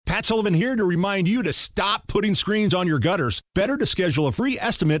Matt Sullivan here to remind you to stop putting screens on your gutters. Better to schedule a free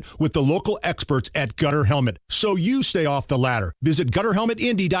estimate with the local experts at Gutter Helmet so you stay off the ladder. Visit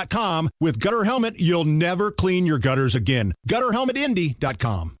GutterHelmetIndy.com. With Gutter Helmet, you'll never clean your gutters again.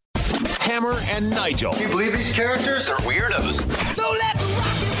 GutterHelmetIndy.com. Hammer and Nigel. Can you believe these characters are weirdos? So let's rock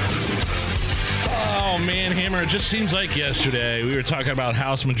it! Oh, man, Hammer, it just seems like yesterday we were talking about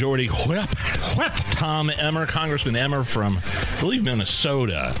House Majority Whip Tom Emmer, Congressman Emmer from, I believe,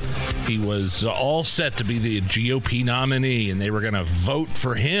 Minnesota. He was all set to be the GOP nominee, and they were going to vote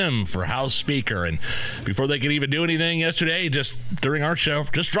for him for House Speaker. And before they could even do anything yesterday, just during our show,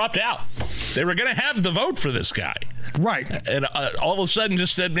 just dropped out. They were going to have the vote for this guy. Right. And all of a sudden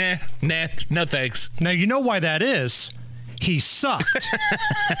just said, nah, no thanks. Now, you know why that is? He sucked.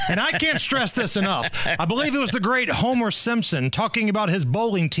 And I can't stress this enough. I believe it was the great Homer Simpson talking about his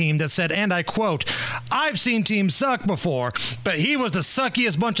bowling team that said, and I quote, "I've seen teams suck before, but he was the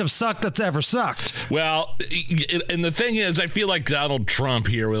suckiest bunch of suck that's ever sucked." Well, and the thing is, I feel like Donald Trump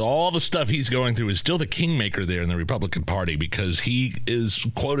here, with all the stuff he's going through, is still the kingmaker there in the Republican Party, because he is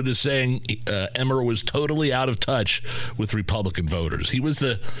quoted as saying Emmer was totally out of touch with Republican voters. He was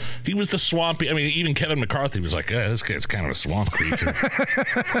the swampy. I mean, even Kevin McCarthy was like, this guy's kind of a swamp creature.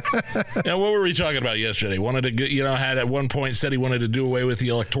 Now, what were we talking about yesterday? Wanted to get, had at one point said he wanted to do away with the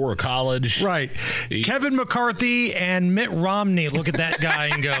Electoral College. Right. Kevin McCarthy and Mitt Romney look at that guy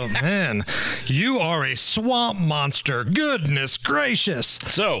and go, man, you are a swamp monster. Goodness gracious.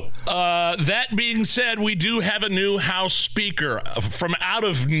 So, that being said, we do have a new House Speaker from out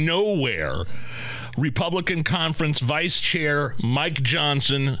of nowhere. Republican Conference Vice Chair Mike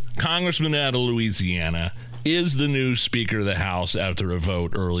Johnson, Congressman out of Louisiana, is the new Speaker of the House after a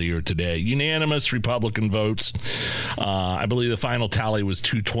vote earlier today. Unanimous Republican votes. I believe the final tally was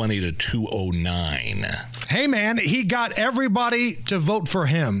 220 to 209. Hey, man, he got everybody to vote for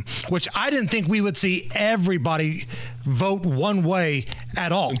him, which I didn't think we would see everybody vote one way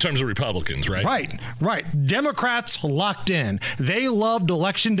at all. In terms of Republicans, right? Right. Democrats locked in. They loved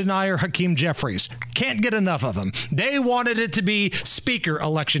election denier Hakeem Jeffries. Can't get enough of him. They wanted it to be Speaker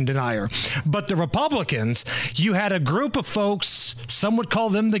election denier. But the Republicans, you had a group of folks, some would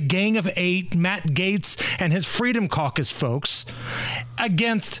call them the Gang of Eight, Matt Gaetz and his Freedom Caucus folks,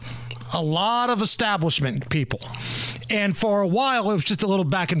 against a lot of establishment people. And for a while, it was just a little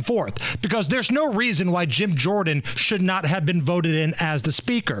back and forth, because there's no reason why Jim Jordan should not have been voted in as the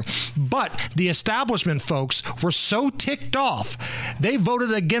Speaker. But the establishment folks were so ticked off, they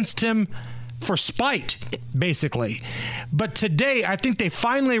voted against him for spite, basically. But today, I think they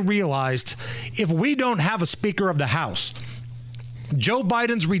finally realized, if we don't have a Speaker of the House, Joe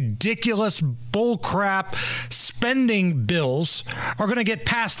Biden's ridiculous bullcrap spending bills are going to get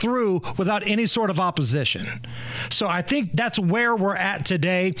passed through without any sort of opposition. So I think that's where we're at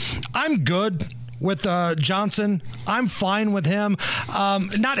today. I'm good with Johnson. I'm fine with him.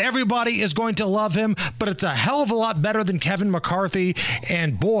 Not everybody is going to love him, but it's a hell of a lot better than Kevin McCarthy.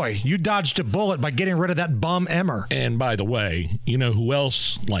 And boy, you dodged a bullet by getting rid of that bum Emmer. And by the way, you know who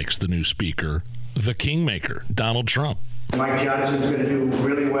else likes the new Speaker? The kingmaker, Donald Trump. Mike Johnson's going to do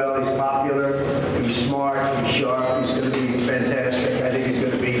really well. He's popular. He's smart. He's sharp. He's going to be fantastic. I think he's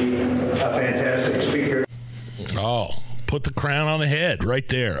going to be a fantastic speaker. Oh, put the crown on the head right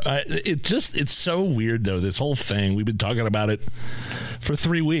there. It's so weird, though, this whole thing. We've been talking about it for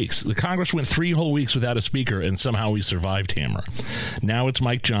 3 weeks. The Congress went 3 whole weeks without a speaker, and somehow we survived Hammer. Now it's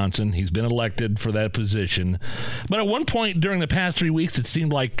Mike Johnson. He's been elected for that position. But at one point during the past 3 weeks, it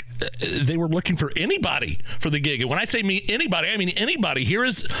seemed like they were looking for anybody for the gig. And when I say anybody, I mean anybody.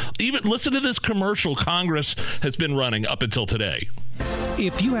 Listen to this commercial Congress has been running up until today.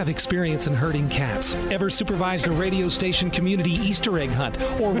 If you have experience in herding cats, ever supervised a radio station community Easter egg hunt,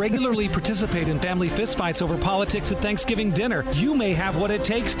 or regularly participate in family fistfights over politics at Thanksgiving dinner, you may have what it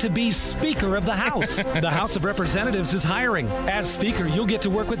takes to be Speaker of the House. The House of Representatives is hiring. As Speaker, you'll get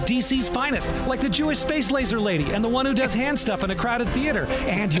to work with DC's finest, like the Jewish space laser lady and the one who does hand stuff in a crowded theater.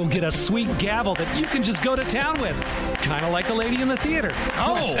 And you'll get a sweet gavel that you can just go to town with, kind of like the lady in the theater.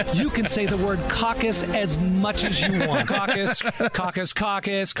 Plus, you can say the word caucus as much as you want. Caucus.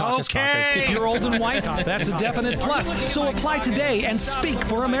 If you're old and white, that's a definite plus. So apply today and speak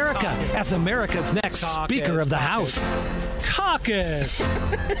for America as America's next Speaker of the House. Caucus.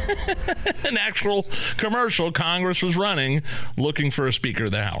 An actual commercial Congress was running looking for a Speaker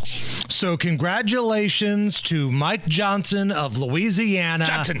of the House. So congratulations to Mike Johnson of Louisiana.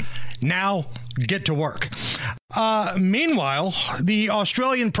 Johnson. Now get to work. Meanwhile, the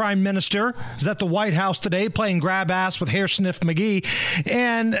Australian Prime Minister is at the White House today playing grab ass with Hair Sniff McGee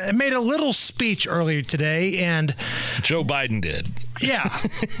and made a little speech earlier today. And Joe Biden did. Yeah,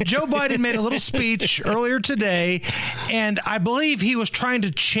 Joe Biden made a little speech earlier today, and I believe he was trying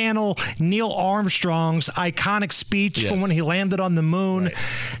to channel Neil Armstrong's iconic speech from when he landed on the moon. Right.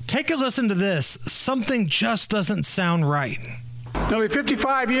 Take a listen to this. Something just doesn't sound right. Nearly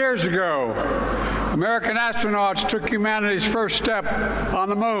 55 years ago, American astronauts took humanity's first step on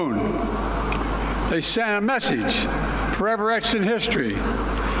the moon. They sent a message, forever etched in history.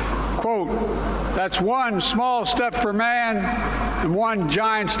 Quote, "That's one small step for man and one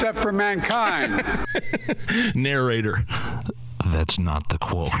giant step for mankind." Narrator. That's not the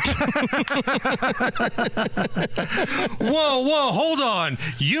quote. Whoa, hold on.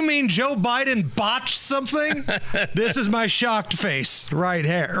 You mean Joe Biden botched something? This is my shocked face right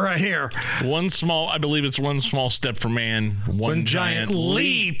here. I believe it's one small step for man, one giant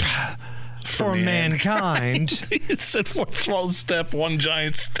leap for mankind. He said one small step, one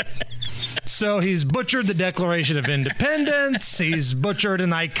giant step. So he's butchered the Declaration of Independence. He's butchered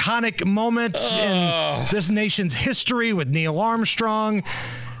an iconic moment in this nation's history with Neil Armstrong.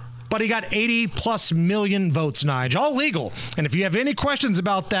 But he got 80+ million votes, Nigel. All legal. And if you have any questions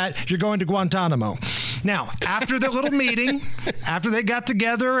about that, you're going to Guantanamo. Now, after their little meeting, after they got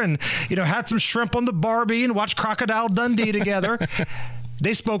together and, had some shrimp on the Barbie and watched Crocodile Dundee together,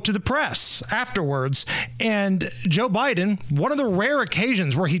 they spoke to the press afterwards, and Joe Biden, one of the rare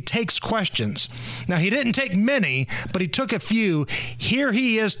occasions where he takes questions. Now, he didn't take many, but he took a few. Here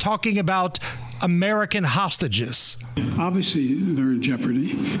he is talking about American hostages. Obviously, they're in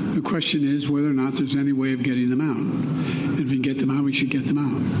jeopardy. The question is whether or not there's any way of getting them out. If we can get them out, we should get them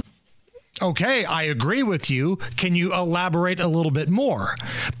out. Okay, I agree with you. Can you elaborate a little bit more?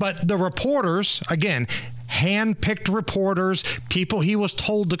 But the reporters, again, hand-picked reporters, people he was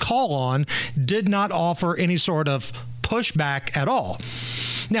told to call on, did not offer any sort of pushback at all.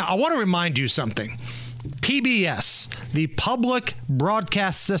 Now, I want to remind you something. PBS, the public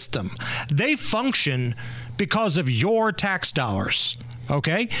broadcast system, they function because of your tax dollars.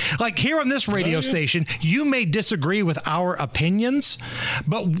 Okay? Like here on this radio station, you may disagree with our opinions,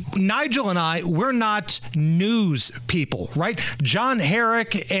 but Nigel and I, we're not news people, right? John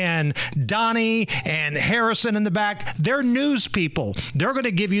Herrick and Donnie and Harrison in the back, they're news people. They're going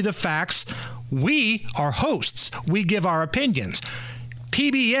to give you the facts. We are hosts. We give our opinions.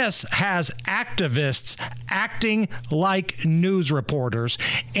 PBS has activists acting like news reporters,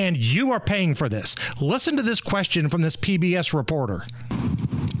 and you are paying for this. Listen to this question from this PBS reporter.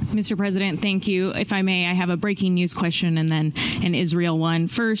 Mr. President, thank you. If I may, I have a breaking news question and then an Israel one.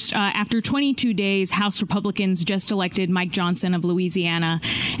 First, after 22 days, House Republicans just elected Mike Johnson of Louisiana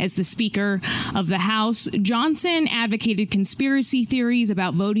as the Speaker of the House. Johnson advocated conspiracy theories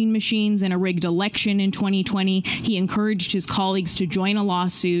about voting machines and a rigged election in 2020. He encouraged his colleagues to join a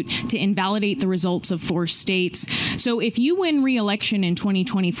lawsuit to invalidate the results of 4 states. So if you win re-election in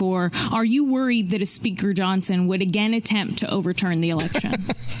 2024, are you worried that a Speaker Johnson would again attempt to overturn the election?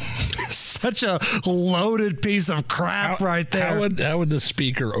 Such a loaded piece of crap right there. How would the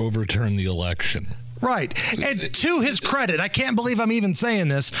Speaker overturn the election? Right. And to his credit, I can't believe I'm even saying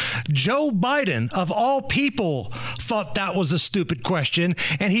this, Joe Biden, of all people, thought that was a stupid question.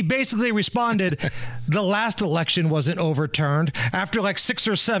 And he basically responded, the last election wasn't overturned. After like 6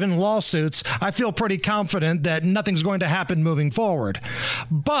 or 7 lawsuits, I feel pretty confident that nothing's going to happen moving forward.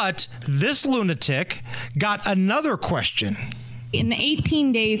 But this lunatic got another question. In the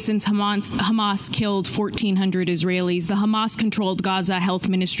 18 days since Hamas killed 1,400 Israelis, the Hamas-controlled Gaza Health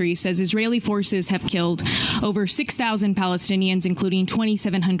Ministry says Israeli forces have killed over 6,000 Palestinians, including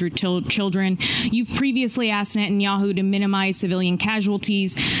 2,700 children. You've previously asked Netanyahu to minimize civilian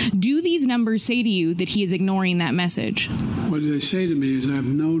casualties. Do these numbers say to you that he is ignoring that message? What they say to me is I have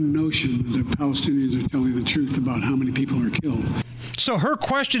no notion that Palestinians are telling the truth about how many people are killed. So her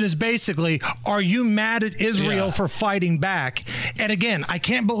question is basically, are you mad at Israel for fighting back? And again, I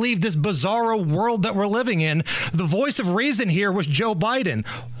can't believe this bizarro world that we're living in. The voice of reason here was Joe Biden.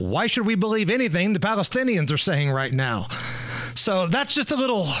 Why should we believe anything the Palestinians are saying right now? So that's just a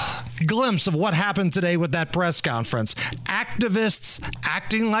little glimpse of what happened today with that press conference. Activists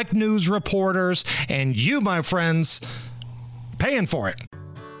acting like news reporters, and you, my friends, paying for it.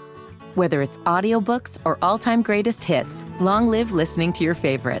 Whether it's audiobooks or all-time greatest hits, long live listening to your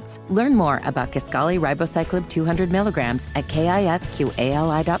favorites. Learn more about Kisqali Ribociclib 200 milligrams at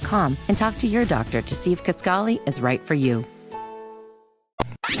KISQALI.com and talk to your doctor to see if Kisqali is right for you.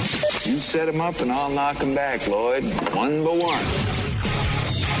 You set them up and I'll knock them back, Lloyd. One by one.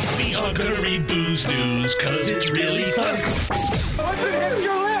 We are Strawberry booze news, cause it's really fun. Once it hits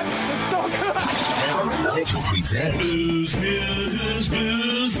your lips, it's so good. Hammer and Nigel present Booze news,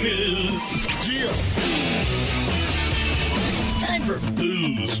 booze news. Yeah. Time for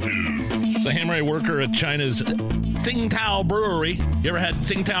Booze news. It's a Hammer worker at China's Tsingtao Brewery. You ever had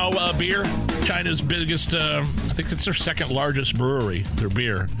Tsingtao beer? China's biggest, I think it's their second largest brewery, their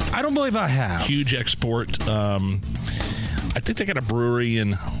beer. I don't believe I have. Huge export. I think they got a brewery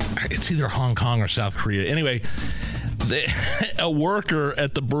in, it's either Hong Kong or South Korea. Anyway, a worker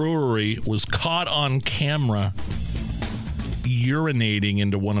at the brewery was caught on camera urinating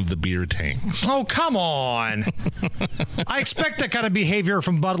into one of the beer tanks. Oh, come on. I expect that kind of behavior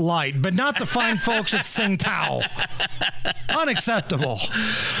from Bud Light, but not the fine folks at Tsingtao. Unacceptable.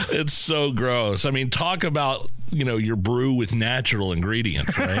 It's so gross. I mean, talk about, your brew with natural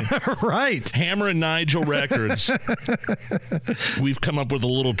ingredients, right? Right. Hammer and Nigel Records. We've come up with a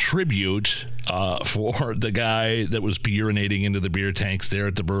little tribute for the guy that was urinating into the beer tanks there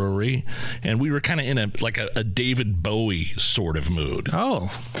at the brewery. And we were kind of in a David Bowie sort of mood.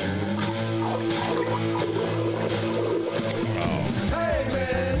 Oh.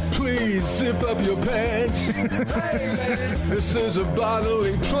 Please zip up your pants. This is a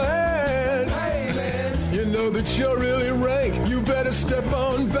bottling plant. You know that you're really rank. You better step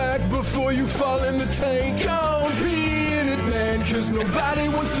on back before you fall in the tank. Don't be in it, man, cause nobody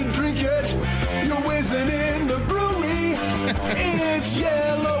wants to drink it. You're whizzing in the brewery. It's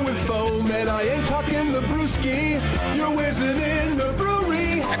yellow with foam, and I ain't talking the brewski. You're whizzing in the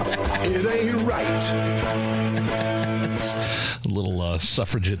brewery. It ain't right. A little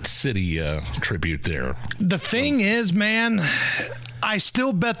Suffragette City tribute there. The thing is, man, I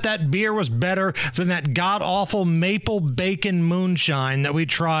still bet that beer was better than that god-awful maple bacon moonshine that we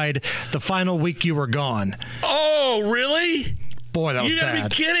tried the final week you were gone. Oh, really? Boy, that was bad. You gotta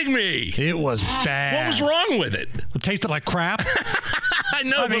be kidding me. It was bad. What was wrong with it? It tasted like crap. I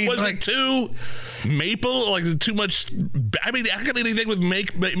know, but was it too maple? Like too much? I mean, how can anything with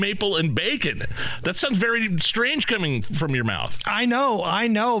maple and bacon? That sounds very strange coming from your mouth. I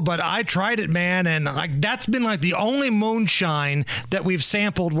know, but I tried it, man, and that's been the only moonshine that we've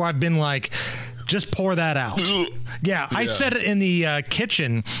sampled where I've been like, just pour that out. Yeah, I set it in the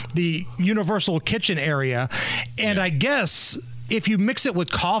kitchen, the universal kitchen area, and I guess if you mix it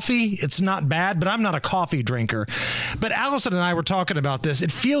with coffee, it's not bad, but I'm not a coffee drinker. But Allison and I were talking about this. It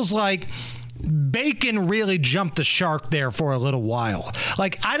feels like bacon really jumped the shark there for a little while.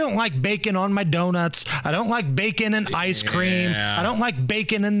 I don't like bacon on my donuts. I don't like bacon in ice cream. I don't like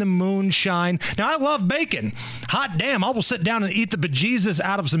bacon in the moonshine. Now, I love bacon. Hot damn, I will sit down and eat the bejesus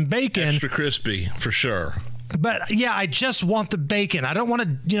out of some bacon. Extra crispy, for sure. But yeah, I just want the bacon. I don't want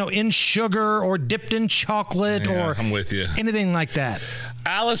it, in sugar or dipped in chocolate or I'm with you. Anything like that.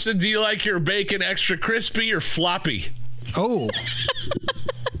 Allison, do you like your bacon extra crispy or floppy? Oh.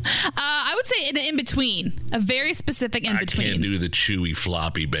 I would say in between, a very specific in between. I can't do the chewy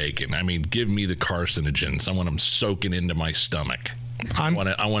floppy bacon. I mean, give me the carcinogens. I want them soaking into my stomach. I want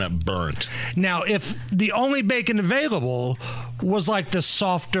it burnt. Now, if the only bacon available was the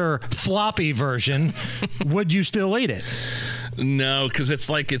softer floppy version, would you still eat it? No, because it's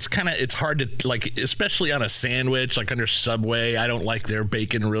hard to especially on a sandwich, under Subway. I don't like their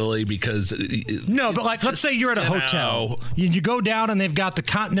bacon really because no, but let's say you're at a hotel, you go down and they've got the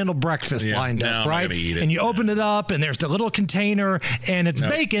continental breakfast lined up, right? I'm not gonna eat it. And you open it up and there's the little container and it's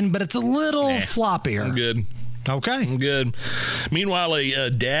bacon, but it's a little floppier. I'm good. Okay. I'm good. Meanwhile,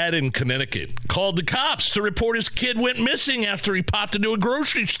 a dad in Connecticut called the cops to report his kid went missing after he popped into a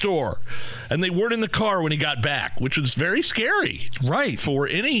grocery store. And they weren't in the car when he got back, which was very scary. Right. For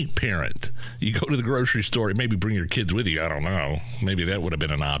any parent. You go to the grocery store, maybe bring your kids with you. I don't know. Maybe that would have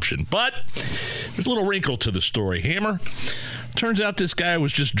been an option. But there's a little wrinkle to the story. Hammer, turns out this guy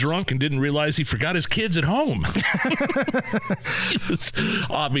was just drunk and didn't realize he forgot his kids at home. He was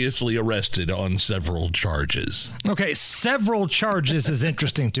obviously arrested on several charges. Okay, several charges is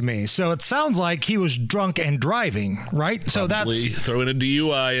interesting to me. So it sounds like he was drunk and driving, right? So that's throwing a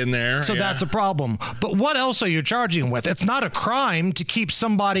DUI in there. So that's a problem. But what else are you charging with? It's not a crime to keep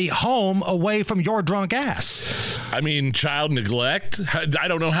somebody home away from your drunk ass. I mean, child neglect. I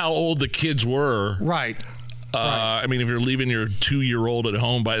don't know how old the kids were. Right. I mean, if you're leaving your 2-year-old at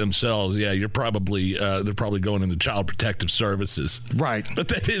home by themselves, you're probably they're probably going into Child Protective Services. Right. But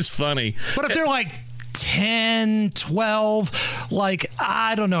that is funny. But if they're 10, 12. Like,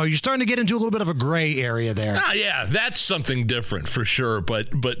 I don't know. You're starting to get into a little bit of a gray area there. Yeah, that's something different for sure. But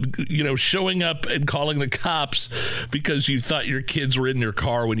showing up and calling the cops because you thought your kids were in their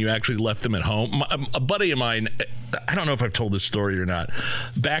car when you actually left them at home. A buddy of mine, I don't know if I've told this story or not.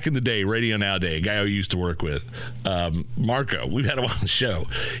 Back in the day, Radio Now Day, a guy I used to work with, Marco, we've had him on the show.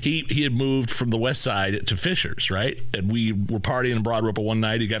 He had moved from the West Side to Fishers, right? And we were partying in Broad Ripple one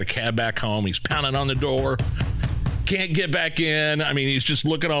night. He got a cab back home. He's pounding on the door. Can't get back in. I mean, he's just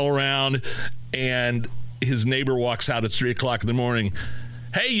looking all around. And his neighbor walks out at 3 o'clock in the morning.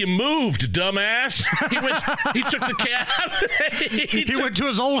 Hey, you moved, dumbass. He took the cab. He went to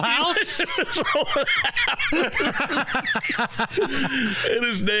his old house? And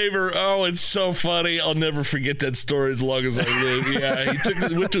his neighbor, it's so funny. I'll never forget that story as long as I live. Yeah,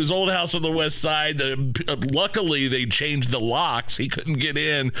 he went to his old house on the West Side. Luckily, they changed the locks. He couldn't get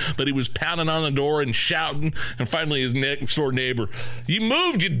in, but he was pounding on the door and shouting. And finally, his next door neighbor, you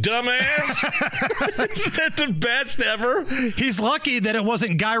moved, you dumbass. Isn't that the best ever? He's lucky that it wasn't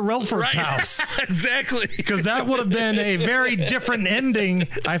Guy Relford's house. Exactly. Because that would have been a very different ending,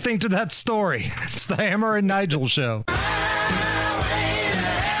 I think, to that story. It's the Hammer and Nigel Show.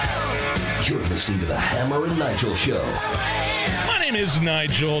 You're listening to the Hammer and Nigel Show. My name is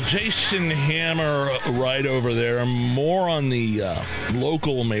Nigel. Jason Hammer right over there. More on the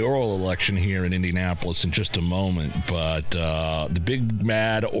local mayoral election here in Indianapolis in just a moment. But the big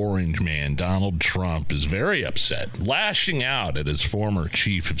mad orange man, Donald Trump, is very upset, lashing out at his former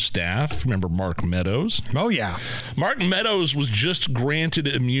chief of staff. Remember Mark Meadows? Oh, yeah. Mark Meadows was just granted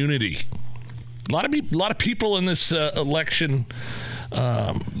immunity. A lot of people in this election...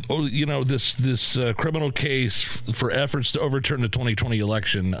 this criminal case for efforts to overturn the 2020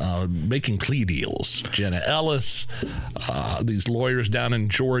 election, making plea deals. Jenna Ellis, these lawyers down in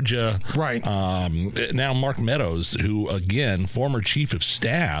Georgia. Right. Now Mark Meadows, who, again, former chief of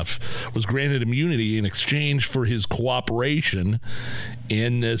staff, was granted immunity in exchange for his cooperation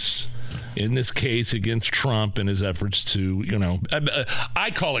in this case against Trump and his efforts to,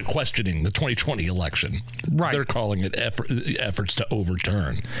 I call it questioning the 2020 election. Right. They're calling it efforts to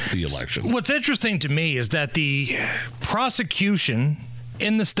overturn the election. What's interesting to me is that the prosecution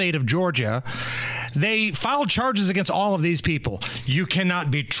in the state of Georgia, they filed charges against all of these people. You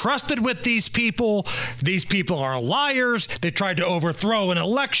cannot be trusted with these people. These people are liars. They tried to overthrow an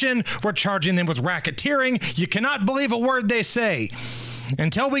election. We're charging them with racketeering. You cannot believe a word they say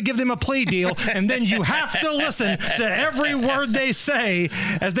until we give them a plea deal, and then you have to listen to every word they say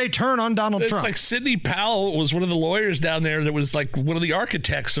as they turn on Donald Trump. It's like Sidney Powell was one of the lawyers down there that was like one of the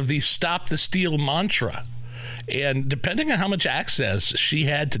architects of the Stop the Steal mantra. And depending on how much access she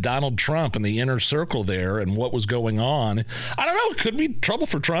had to Donald Trump and the inner circle there and what was going on, I don't know, it could be trouble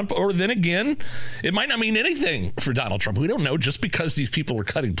for Trump. Or then again, it might not mean anything for Donald Trump. We don't know, just because these people are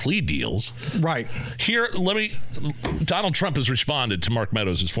cutting plea deals. Right. Here, Donald Trump has responded to Mark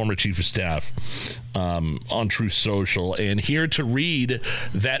Meadows, his former chief of staff, on Truth Social. And here to read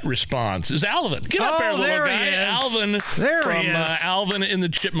that response is Alvin. Get up there, little guy. Alvin from Alvin and the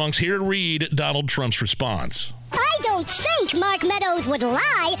Chipmunks, here to read Donald Trump's response. I don't think Mark Meadows would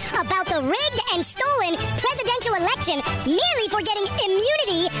lie about the rigged and stolen presidential election merely for getting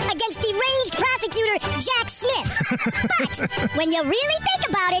immunity against deranged prosecutor Jack Smith. But when you really think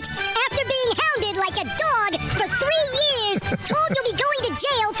about it, after being hounded like a dog for 3 years, told you'll be going to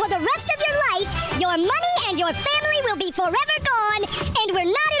jail for the rest of your life, your money and your family will be forever gone, and we're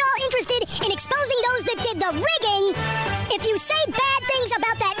not at all interested in exposing those that did the rigging. If you say bad things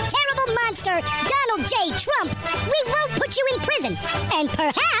about that terrible monster, Donald J. Trump, we won't put you in prison. And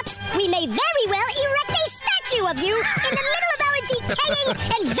perhaps we may very well erect a statue of you in the middle of our decaying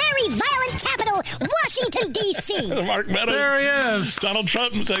and very violent capital, Washington, D.C. Mark Meadows. There he is. Donald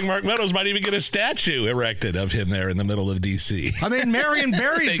Trump saying Mark Meadows might even get a statue erected of him there in the middle of D.C. I mean, Marion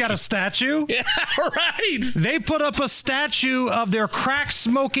Barry's got a statue. Yeah, right. They put up a statue of their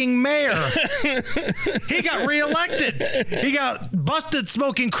crack-smoking mayor. He got reelected. He got busted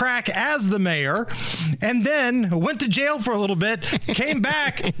smoking crack as the mayor, and then went to jail for a little bit, came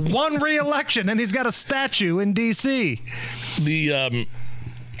back, won re-election, and he's got a statue in D.C.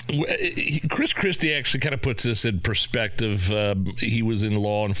 Chris Christie actually kind of puts this in perspective. He was in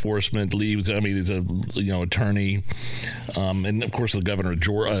law enforcement. He's a attorney, and of course the governor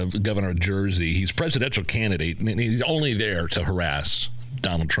of Jersey. He's presidential candidate, and he's only there to harass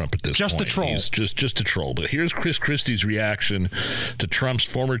Donald Trump at this point. Just a troll. He's just a troll. But here's Chris Christie's reaction to Trump's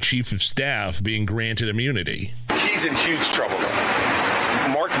former chief of staff being granted immunity. He's in huge trouble.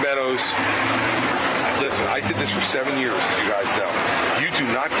 Mark Meadows, listen, I did this for 7 years, as you guys know. You do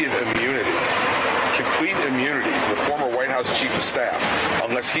not give immunity to complete immunity to the former White House chief of staff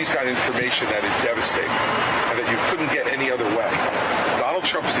unless he's got information that is devastating and that you couldn't get any other way. Donald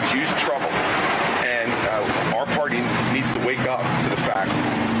Trump is in huge trouble, and our party needs to wake up to the fact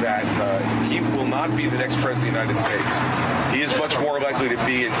that he will not be the next president of the United States. He is much more likely to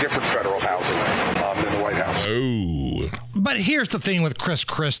be in different federal housing than the White House. Oh. But here's the thing with Chris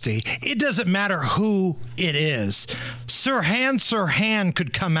Christie. It doesn't matter who it is. Sirhan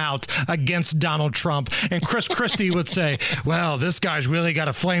could come out against Donald Trump, and Chris Christie would say, well, this guy's really got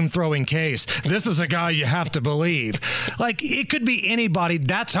a flame-throwing case. This is a guy you have to believe. Like, it could be anybody.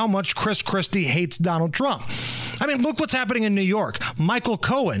 That's how much Chris Christie hates Donald Trump. I mean, look what's happening in New York. Michael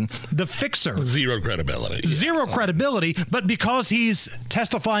Cohen, the fixer. Zero credibility. Zero credibility, but because he's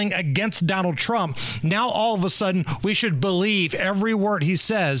testifying against Donald Trump, now all of a sudden we should believe every word he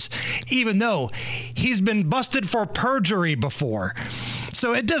says, even though he's been busted for perjury before.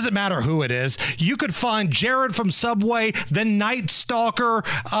 So it doesn't matter who it is. You could find Jared from Subway, the Night Stalker,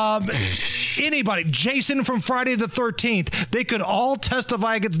 anybody, Jason from Friday the 13th. They could all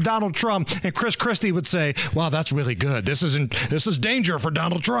testify against Donald Trump, and Chris Christie would say, wow, that's really good. This is danger for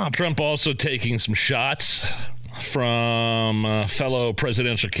Donald Trump. Trump also taking some shots from fellow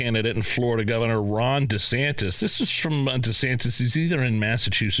presidential candidate and Florida Governor Ron DeSantis. This is from DeSantis. He's either in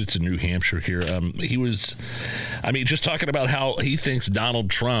Massachusetts or New Hampshire here. He was, just talking about how he thinks Donald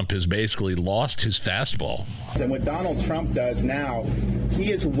Trump has basically lost his fastball. And what Donald Trump does now,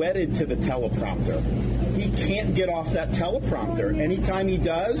 he is wedded to the teleprompter. He can't get off that teleprompter. Anytime he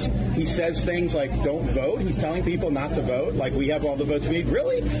does, he says things like, don't vote. He's telling people not to vote. Like, we have all the votes we need.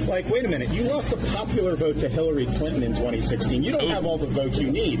 Really? Like, wait a minute. You lost the popular vote to Hillary Clinton in 2016. You don't have all the votes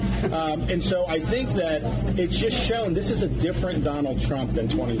you need. And so I think that it's just shown this is a different Donald Trump than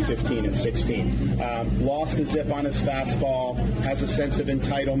 2015 and 16. Lost the zip on his fastball, has a sense of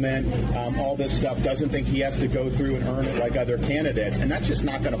entitlement, all this stuff, doesn't think he has to go through and earn it like other candidates. And that's just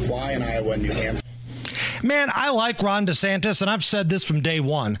not going to fly in Iowa and New Hampshire. Man, I like Ron DeSantis, and I've said this from day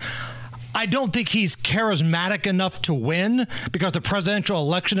one. I don't think he's charismatic enough to win because the presidential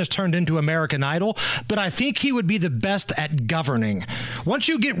election has turned into American Idol, but I think he would be the best at governing. Once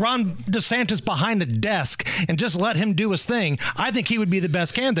you get Ron DeSantis behind a desk and just let him do his thing, I think he would be the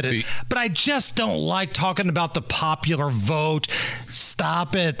best candidate. But I just don't like talking about the popular vote.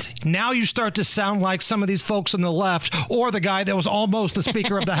 Stop it. Now you start to sound like some of these folks on the left or the guy that was almost the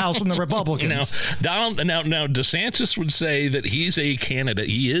Speaker of the House from the Republicans. Now DeSantis would say that he's a candidate.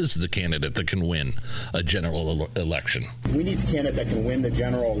 He is the candidate that can win a general election. We need a candidate that can win the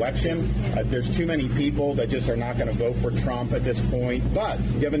general election. There's too many people that just are not going to vote for Trump at this point. But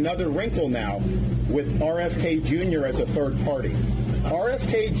you have another wrinkle now with RFK Jr. as a third party.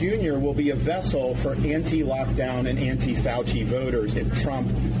 RFK Jr. will be a vessel for anti-lockdown and anti-Fauci voters if Trump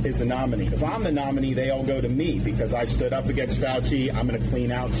is the nominee. If I'm the nominee, they all go to me because I stood up against Fauci. I'm going to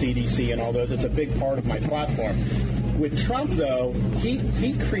clean out CDC and all those. It's a big part of my platform. With Trump, though, he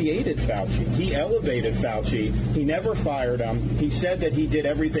created Fauci. He elevated Fauci. He never fired him. He said that he did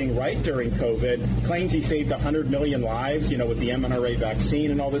everything right during COVID, claims he saved 100 million lives, with the mRNA vaccine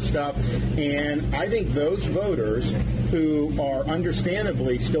and all this stuff. And I think those voters who are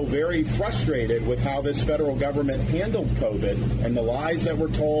understandably still very frustrated with how this federal government handled COVID and the lies that were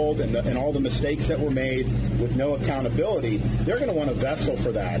told and all the mistakes that were made with no accountability, they're going to want a vessel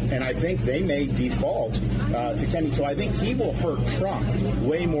for that. And I think they may default to Kenny. So I think he will hurt Trump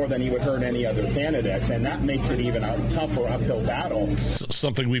way more than he would hurt any other candidates, and that makes it even a tougher uphill battle.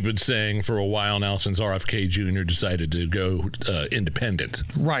 Something we've been saying for a while now since RFK Jr. decided to go independent.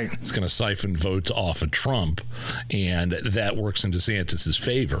 Right. It's going to siphon votes off of Trump, and that works in DeSantis'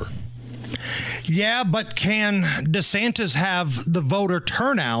 favor. Yeah, but can DeSantis have the voter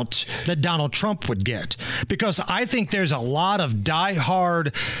turnout that Donald Trump would get? Because I think there's a lot of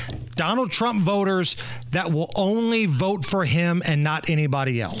diehard Donald Trump voters that will only vote for him and not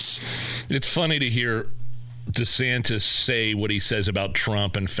anybody else. It's funny to hear DeSantis say what he says about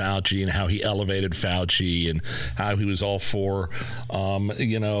Trump and Fauci and how he elevated Fauci and how he was all for,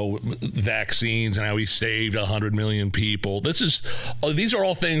 vaccines and how he saved 100 million people. These are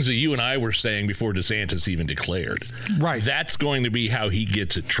all things that you and I were saying before DeSantis even declared. Right. That's going to be how he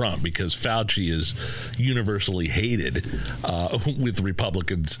gets at Trump because Fauci is universally hated with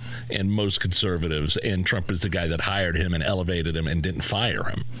Republicans and most conservatives, and Trump is the guy that hired him and elevated him and didn't fire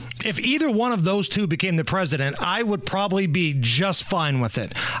him. If either one of those two became the president, president, I would probably be just fine with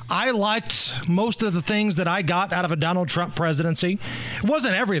it. I liked most of the things that I got out of a Donald Trump presidency. It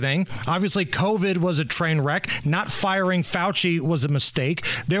wasn't everything. Obviously, COVID was a train wreck. Not firing Fauci was a mistake.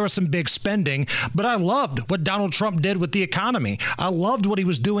 There was some big spending, but I loved what Donald Trump did with the economy. I loved what he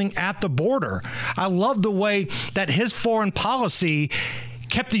was doing at the border. I loved the way that his foreign policy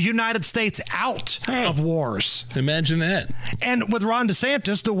kept the United States out of wars. Imagine that. And with Ron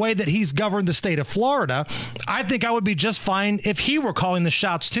DeSantis, the way that he's governed the state of Florida, I think I would be just fine if he were calling the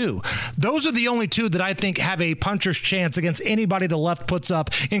shots too. Those are the only two that I think have a puncher's chance against anybody the left puts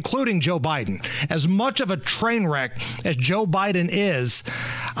up, including Joe Biden. As much of a train wreck as Joe Biden is,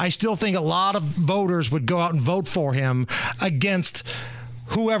 I still think a lot of voters would go out and vote for him against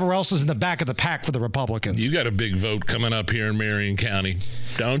whoever else is in the back of the pack for the Republicans. You got a big vote coming up here in Marion County,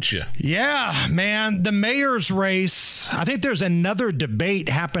 don't you? Yeah, man. The mayor's race, I think there's another debate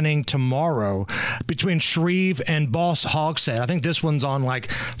happening tomorrow between Shreve and Boss Hogshead. I think this one's on like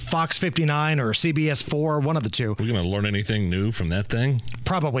Fox 59 or CBS 4, one of the two. We're going to learn anything new from that thing?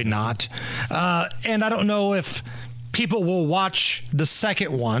 Probably not. And I don't know if people will watch the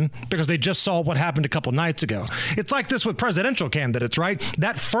second one because they just saw what happened a couple nights ago. It's like this with presidential candidates, right?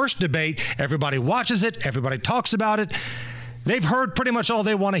 That first debate, everybody watches it, everybody talks about it. They've heard pretty much all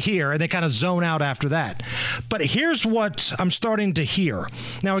they want to hear, and they kind of zone out after that. But here's what I'm starting to hear.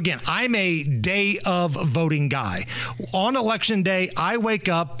 Now, again, I'm a day of voting guy. On Election Day, I wake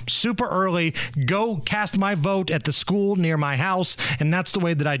up super early, go cast my vote at the school near my house, and that's the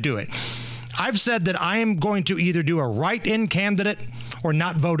way that I do it. I've said that I am going to either do a write-in candidate or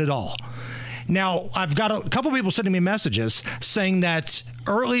not vote at all. Now, I've got a couple people sending me messages saying that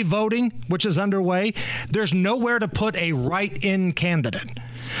early voting, which is underway, there's nowhere to put a write-in candidate.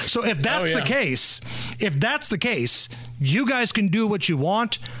 So if that's the case, you guys can do what you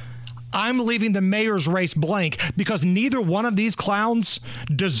want. I'm leaving the mayor's race blank because neither one of these clowns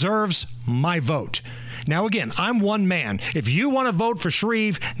deserves my vote. Now, again, I'm one man. If you want to vote for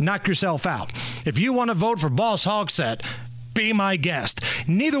Shreve, knock yourself out. If you want to vote for Boss Hogshead, be my guest.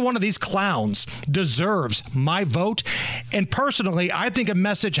 Neither one of these clowns deserves my vote. And personally, I think a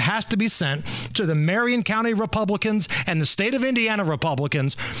message has to be sent to the Marion County Republicans and the state of Indiana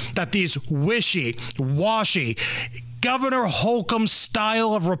Republicans that these wishy-washy Governor Holcomb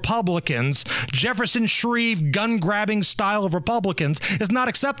style of Republicans, Jefferson Shreve gun-grabbing style of Republicans is not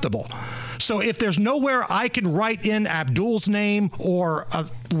acceptable. So if there's nowhere I can write in Abdul's name or a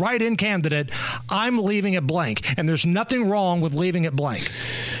write-in candidate, I'm leaving it blank. And there's nothing wrong with leaving it blank.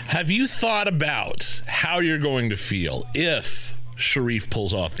 Have you thought about how you're going to feel if Shreve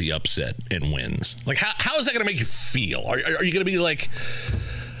pulls off the upset and wins? Like, how is that going to make you feel? Are you going to be like,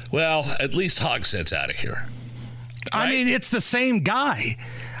 well, at least Hogshead's out of here? Right? I mean, it's the same guy.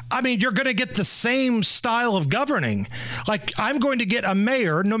 I mean, you're going to get the same style of governing. Like, I'm going to get a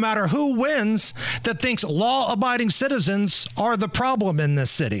mayor, no matter who wins, that thinks law-abiding citizens are the problem in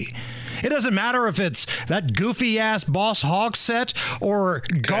this city. It doesn't matter if it's that goofy-ass Boss Hogshead or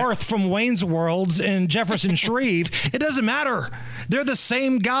Garth from Wayne's Worlds and Jefferson Shreve. It doesn't matter. They're the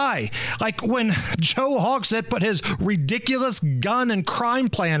same guy. Like when Joe Hogshead put his ridiculous gun and crime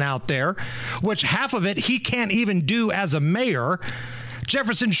plan out there, which half of it he can't even do as a mayor,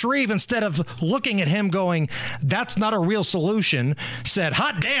 Jefferson Shreve, instead of looking at him going, that's not a real solution, said,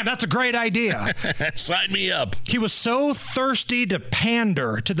 hot damn, that's a great idea. Sign me up. He was so thirsty to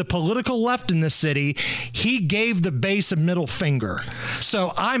pander to the political left in this city, he gave the base a middle finger.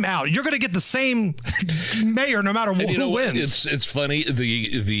 So I'm out. You're going to get the same mayor no matter who wins. It's funny.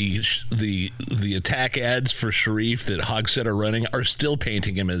 The attack ads for Shreve that Hogshead are running are still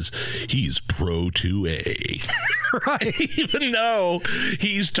painting him as he's pro 2A. Right. Even though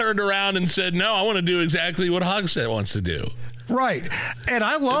he's turned around and said, no, I want to do exactly what Hogshead wants to do. Right. And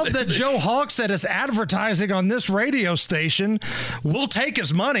I love that Joe Hogshead is advertising on this radio station. We'll take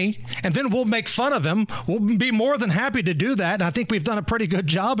his money and then we'll make fun of him. We'll be more than happy to do that. And I think we've done a pretty good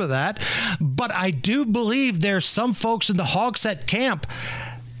job of that. But I do believe there's some folks in the Hogshead camp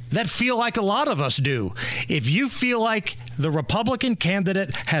that feel like a lot of us do. If you feel like the Republican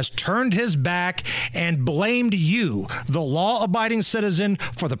candidate has turned his back and blamed you, the law-abiding citizen,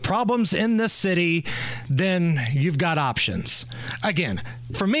 for the problems in this city, then you've got options. Again,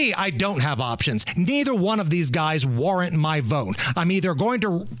 for me, I don't have options. Neither one of these guys warrant my vote. I'm either going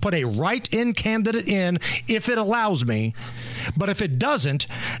to put a write-in candidate in if it allows me, but if it doesn't,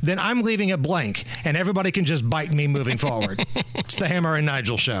 then I'm leaving it blank, and everybody can just bite me moving forward. It's the Hammer and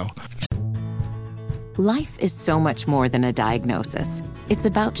Nigel Show. Life is so much more than a diagnosis. It's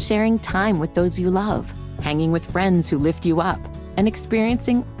about sharing time with those you love, hanging with friends who lift you up, and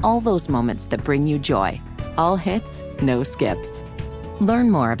experiencing all those moments that bring you joy. All hits, no skips. Learn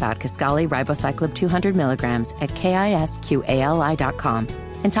more about Kisqali Ribociclib 200 milligrams at KISQALI.com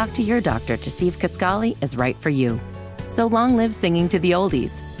and talk to your doctor to see if Kisqali is right for you. So long live singing to the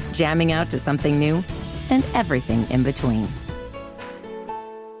oldies, jamming out to something new, and everything in between.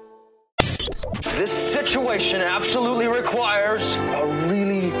 This situation absolutely requires a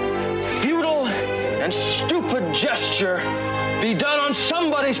really futile and stupid gesture be done on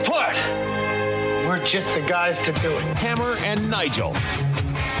somebody's part. We're just the guys to do it. Hammer and Nigel.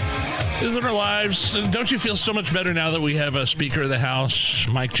 Isn't our lives? Don't you feel so much better now that we have a Speaker of the House,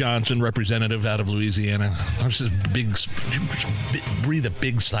 Mike Johnson, representative out of Louisiana? Breathe a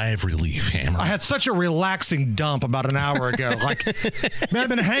big sigh of relief, Hammer. I had such a relaxing dump about an hour ago. Like, man, I've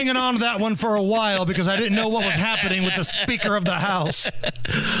been hanging on to that one for a while because I didn't know what was happening with the Speaker of the House.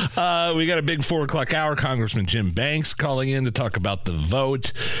 We got a big 4 o'clock hour. Congressman Jim Banks calling in to talk about the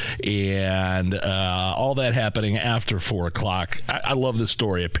vote and all that happening after 4 o'clock. I love this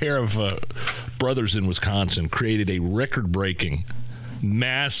story. A pair of brothers in Wisconsin created a record-breaking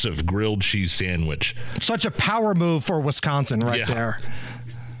massive grilled cheese sandwich. Such a power move for Wisconsin there.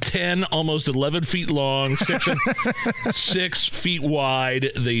 10, almost 11 feet long, 6 feet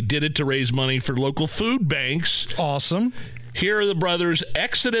wide. They did it to raise money for local food banks. Awesome. Here are the brothers,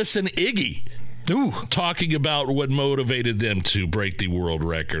 Exodus and Iggy, talking about what motivated them to break the world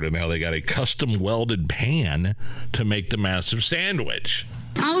record and how they got a custom welded pan to make the massive sandwich.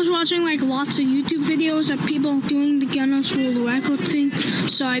 I was watching lots of YouTube videos of people doing the Guinness World Record thing,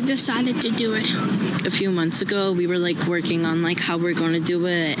 so I decided to do it. A few months ago, we were working on how we're going to do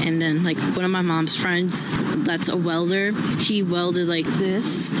it, and then one of my mom's friends, that's a welder, he welded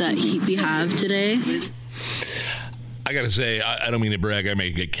this that we have today. I gotta say, I don't mean to brag, I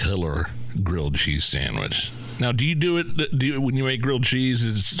make a killer grilled cheese sandwich. Now, do you do it when you make grilled cheese?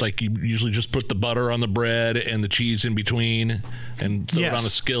 It's you usually just put the butter on the bread and the cheese in between and throw it on a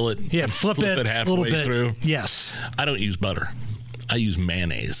skillet. Yeah, flip it halfway through. Yes. I don't use butter. I use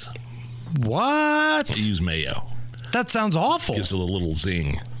mayonnaise. What? I use mayo. That sounds awful. Gives it a little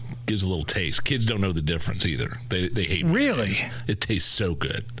zing. Gives a little taste. Kids don't know the difference either. They hate mayonnaise. Really? It tastes so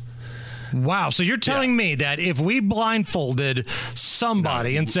good. Wow. So you're telling me that if we blindfolded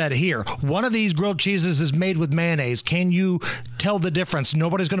somebody and said, here, one of these grilled cheeses is made with mayonnaise, can you tell the difference?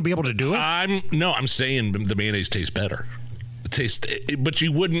 Nobody's going to be able to do it? I'm saying the mayonnaise tastes better. But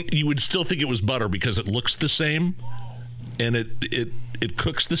you would still think it was butter because it looks the same and it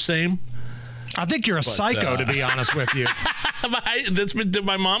cooks the same. I think you're a psycho, to be honest with you. That's been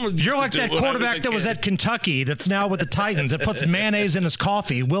my mom. You're like that quarterback that was at Kentucky that's now with the Titans that puts mayonnaise in his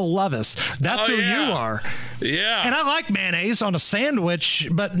coffee, Will Levis. That's who you are. Yeah. And I like mayonnaise on a sandwich,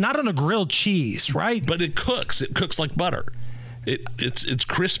 but not on a grilled cheese, right? But it cooks. It cooks like butter. It's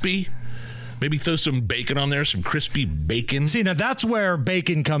crispy. Maybe throw some bacon on there, some crispy bacon. See, now that's where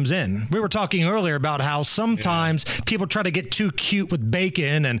bacon comes in. We were talking earlier about how sometimes people try to get too cute with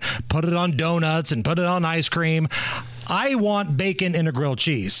bacon and put it on donuts and put it on ice cream. I want bacon in a grilled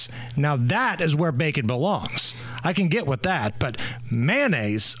cheese. Now that is where bacon belongs. I can get with that, but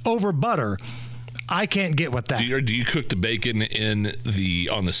mayonnaise over butter, I can't get with that. Do you cook the bacon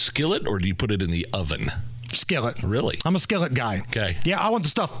on the skillet or do you put it in the oven? Skillet. Really? I'm a skillet guy. Okay. Yeah, I want the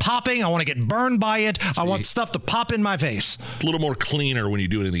stuff popping. I want to get burned by it. I want stuff to pop in my face. It's a little more cleaner when you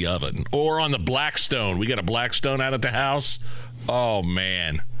do it in the oven. Or on the Blackstone. We got a Blackstone out at the house. Oh,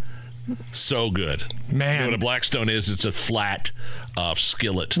 man. So good. Man. You know what a Blackstone is? It's a flat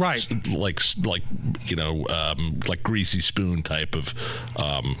skillet. Right. Like greasy spoon type of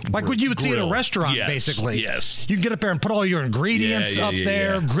like what you would see at a restaurant, basically. Yes. You can get up there and put all your ingredients up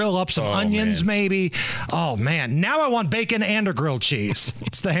there, grill up some onions maybe. Oh, man. Now I want bacon and a grilled cheese.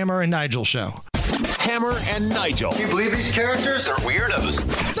 It's the Hammer and Nigel Show. Hammer and Nigel. Can you believe these characters are weirdos?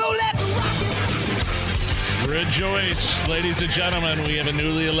 So let's rock it! Rejoice, ladies and gentlemen. We have a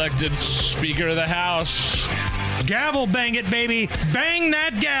newly elected Speaker of the House. Gavel bang it, baby. Bang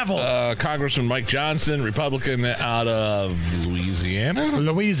that gavel. Congressman Mike Johnson, Republican out of Louisiana.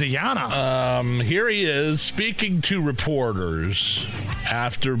 Here he is speaking to reporters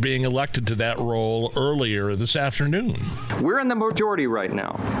after being elected to that role earlier this afternoon. We're in the majority right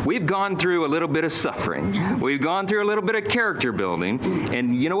now. We've gone through a little bit of suffering. We've gone through a little bit of character building.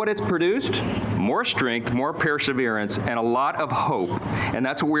 And you know what it's produced? More strength, more perseverance, and a lot of hope. And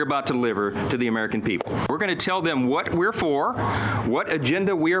that's what we're about to deliver to the American people. We're going to tell them what we're for, what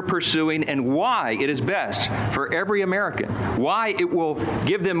agenda we are pursuing, and why it is best for every American, why it will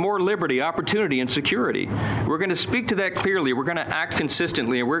give them more liberty, opportunity, and security. We're going to speak to that clearly. We're going to act consistently.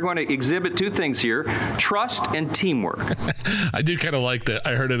 consistently, and we're going to exhibit two things here: trust and teamwork. I do kind of like that.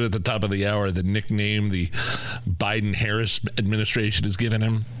 I heard it at the top of the hour, the nickname the Biden-Harris administration has given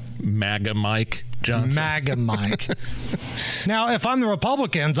him. MAGA Mike Johnson. MAGA Mike. Now, if I'm the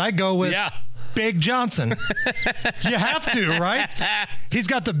Republicans, I go with Big Johnson. You have to, right? He's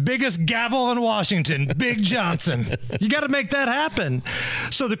got the biggest gavel in Washington. Big Johnson. You got to make that happen.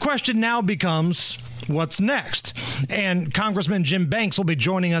 So the question now becomes, what's next? And Congressman Jim Banks will be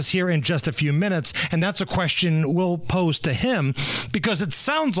joining us here in just a few minutes, and that's a question we'll pose to him, because it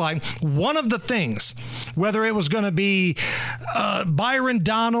sounds like one of the things, whether it was going to be Byron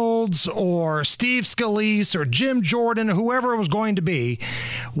Donalds or Steve Scalise or Jim Jordan, whoever it was going to be,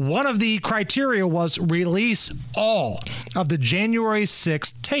 one of the criteria was release all of the January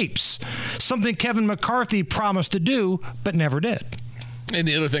 6th tapes, something Kevin McCarthy promised to do but never did. And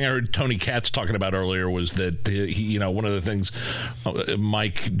the other thing I heard Tony Katz talking about earlier was that one of the things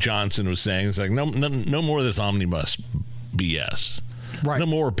Mike Johnson was saying is like no more of this omnibus BS. Right. No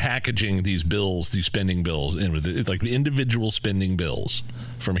more packaging these bills, these spending bills, like individual spending bills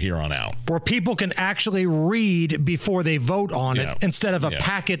from here on out, where people can actually read before they vote on it, instead of a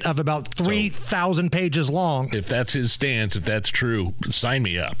packet of about 3,000 pages long. If that's his stance, if that's true, sign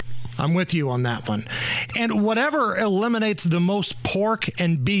me up. I'm with you on that one. And whatever eliminates the most pork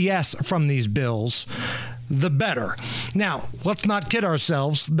and BS from these bills, the better. Now, let's not kid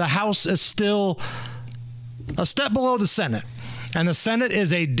ourselves. The House is still a step below the Senate. And the Senate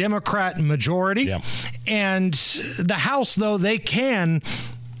is a Democrat majority. Yeah. And the House, though, they can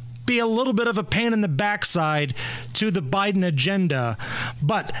be a little bit of a pain in the backside to the Biden agenda,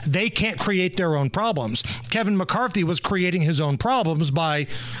 but they can't create their own problems. Kevin McCarthy was creating his own problems by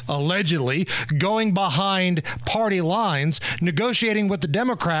allegedly going behind party lines, negotiating with the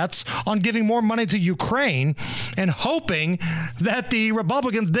Democrats on giving more money to Ukraine, and hoping that the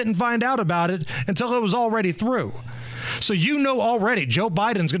Republicans didn't find out about it until it was already through. So already Joe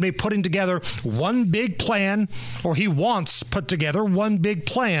Biden's going to be putting together one big plan, or he wants put together one big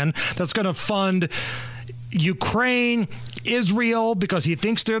plan that's going to fund Ukraine, Israel, because he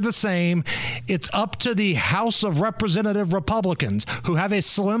thinks they're the same. It's up to the House of Representative Republicans, who have a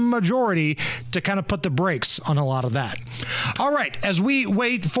slim majority, to kind of put the brakes on a lot of that. All right, as we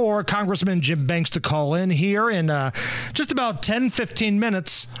wait for Congressman Jim Banks to call in here in just about 10-15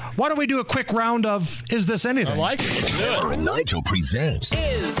 minutes, why don't we do a quick round of Is This Anything? I like it. Hammer and Nigel presents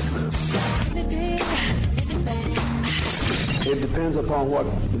It depends upon what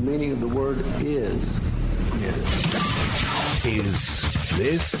the meaning of the word is. Is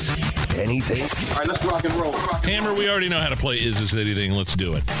this anything? All right, let's rock and roll. Hammer, we already know how to play Is This Anything. Let's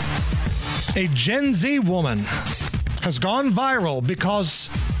do it. A Gen Z woman has gone viral because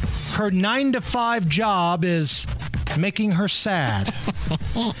her 9-to-5 job is making her sad.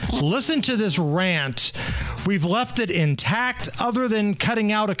 Listen to this rant. We've left it intact other than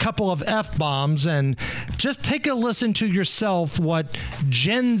cutting out a couple of F-bombs, and just take a listen to yourself what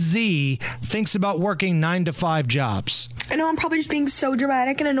Gen Z thinks about working 9-to-5 jobs. I know I'm probably just being so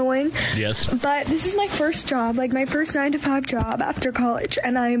dramatic and annoying. Yes. But this is my first job, like my first 9-to-5 job after college,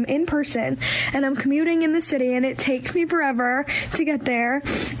 and I'm in person, and I'm commuting in the city, and it takes me forever to get there.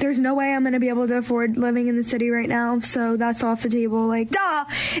 There's no way I'm going to be able to afford living in the city right now, so that's off the table. Like, duh!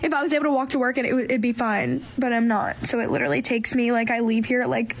 If I was able to walk to work, it'd be fine, but I'm not. So it literally takes me, like, I leave here,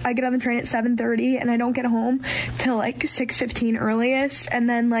 like, I get on the train at 7:30, and I don't get home till, like, 6:15 earliest, and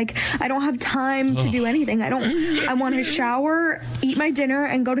then, like, I don't have time to do anything. I want to shower, eat my dinner,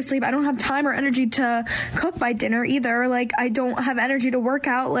 and go to sleep. I don't have time or energy to cook my dinner either. Like, I don't have energy to work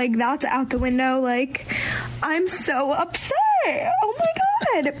out. Like, that's out the window. Like, I'm so upset. Oh my God.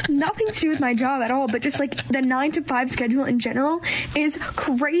 Nothing to do with my job at all, but just like the 9-to-5 schedule in general is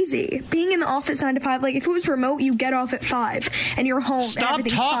crazy. Being in the office 9-to-5, like if it was remote, you get off at 5 and you're home. Stop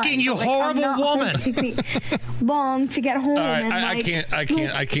talking, fine. You But, horrible woman. It takes me long to get home. All right, and,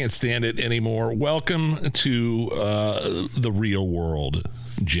 I can't stand it anymore. Welcome to the real world,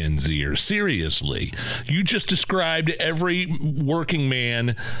 Gen Zer. Seriously, you just described every working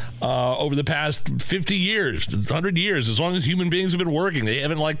man over the past 50 years, 100 years. As long as human beings have been working, they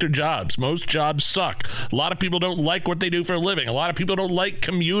haven't liked their jobs. Most jobs suck. A lot of people don't like what they do for a living. A lot of people don't like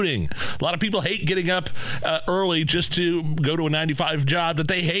commuting. A lot of people hate getting up early just to go to a 9-to-5 job that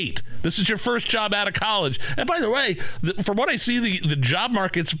they hate. This is your first job out of college. And by the way, from what I see, the job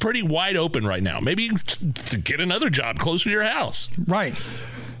market's pretty wide open right now. Maybe to get another job closer to your house. Right.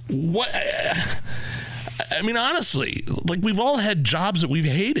 What? I mean, honestly, like we've all had jobs that we've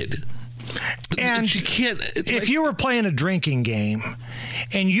hated. And you can't. If you were playing a drinking game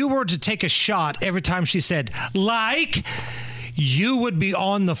and you were to take a shot every time she said, like, you would be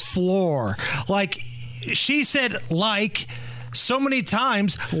on the floor. Like, she said so many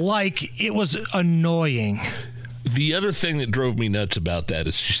times, like it was annoying. The other thing that drove me nuts about that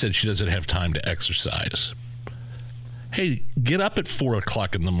is she said she doesn't have time to exercise. Hey, get up at 4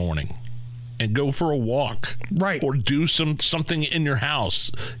 o'clock in the morning and go for a walk. Right. Or do something in your house.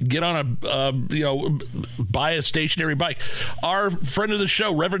 Get on buy a stationary bike. Our friend of the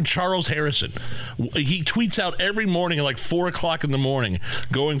show, Reverend Charles Harrison, he tweets out every morning at like 4 o'clock in the morning,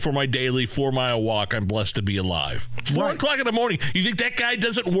 going for my daily 4-mile walk. I'm blessed to be alive. 4 o'clock in the morning. You think that guy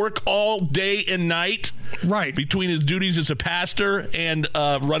doesn't work all day and night? Right. Between his duties as a pastor and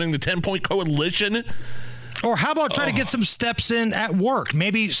running the 10-Point Coalition? Or how about try to get some steps in at work?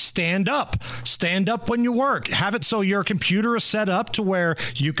 Maybe stand up. Stand up when you work. Have it so your computer is set up to where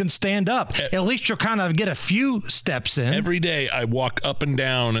you can stand up. At least you'll kind of get a few steps in. Every day I walk up and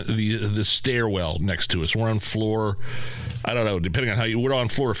down the stairwell next to us. We're on floor, I don't know, depending on we're on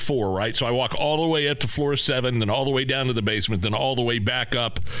floor 4, right? So I walk all the way up to floor 7, then all the way down to the basement, then all the way back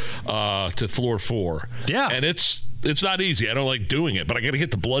up to floor 4. Yeah. And it's not easy. I don't like doing it, but I got to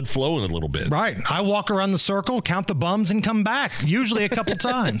get the blood flowing a little bit. Right. I walk around the circle, count the bums, and come back, usually a couple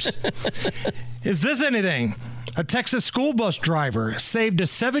times. Is this anything? A Texas school bus driver saved a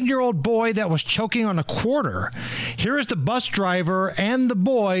 7-year-old boy that was choking on a quarter. Here is the bus driver and the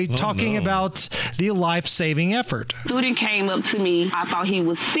boy talking about the life-saving effort. Student came up to me. I thought he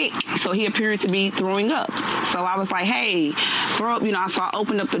was sick, so he appeared to be throwing up. So I was like, hey, throw up. So I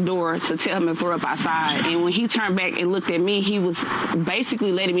opened up the door to tell him to throw up outside. And when he turned back and looked at me, he was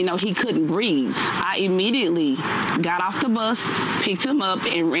basically letting me know he couldn't breathe. I immediately got off the bus, picked him up,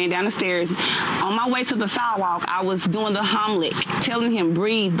 and ran down the stairs. On my way to the sidewalk, I was doing the Heimlich, telling him,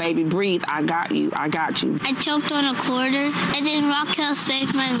 breathe, baby, breathe. I got you. I got you. I choked on a quarter, and then Raquel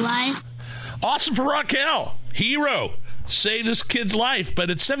saved my life. Awesome for Raquel. Hero. Saved this kid's life.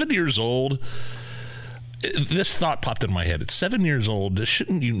 But at 7 years old, this thought popped in my head. At 7 years old,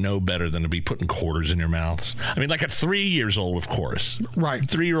 shouldn't you know better than to be putting quarters in your mouths? I mean, like at 3 years old, of course. Right.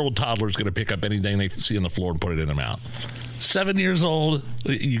 3-year-old toddler's going to pick up anything they see on the floor and put it in their mouth. 7 years old,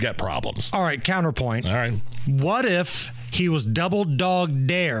 you got problems. All right, counterpoint. All right. What if he was double dog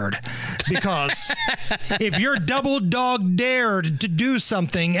dared? Because if you're double dog dared to do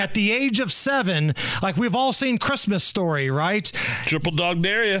something at the age of 7, like we've all seen Christmas Story, right? Triple dog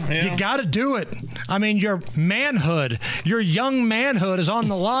dare you. Yeah. You got to do it. I mean, your manhood, your young manhood is on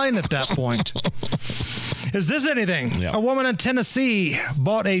the line at that point. Is this anything? Yeah. A woman in Tennessee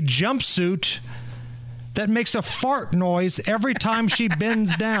bought a jumpsuit that makes a fart noise every time she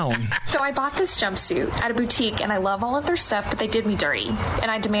bends down. So I bought this jumpsuit at a boutique, and I love all of their stuff, but they did me dirty. And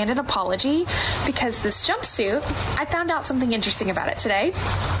I demand an apology because this jumpsuit, I found out something interesting about it today.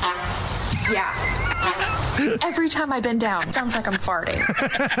 Yeah. Every time I bend down, it sounds like I'm farting.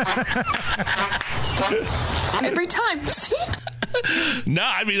 Every time. See? No,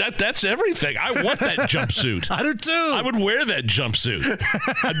 I mean, that's everything. I want that jumpsuit. I do too. I would wear that jumpsuit.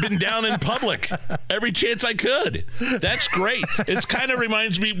 I've been down in public every chance I could. That's great. It kind of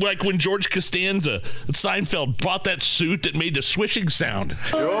reminds me like when George Costanza at Seinfeld bought that suit that made the swishing sound.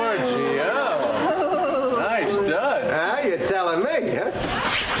 Georgie, nice done. Now you're telling me, huh?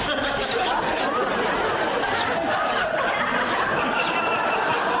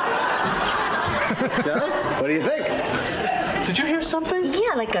 What do you think? Did you hear something?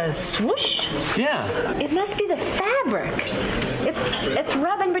 Yeah, like a swoosh. Yeah. It must be the fabric. It's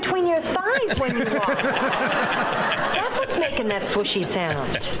rubbing between your thighs when you walk. That's what's making that swooshy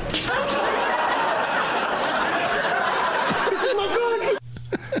sound.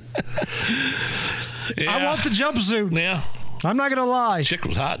 Yeah. I want the jumpsuit. Yeah. I'm not going to lie. Chick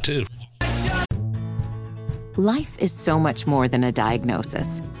was hot, too. Life is so much more than a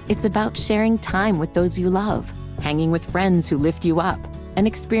diagnosis. It's about sharing time with those you love, hanging with friends who lift you up, and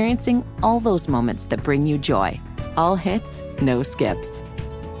experiencing all those moments that bring you joy. All hits, no skips.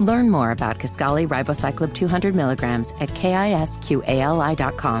 Learn more about Kisqali Ribociclib 200 milligrams at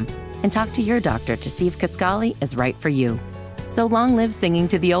KISQALI.com and talk to your doctor to see if Kisqali is right for you. So long live singing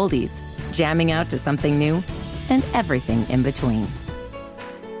to the oldies, jamming out to something new, and everything in between.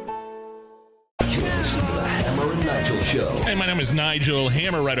 Nigel Show. Hey, my name is Nigel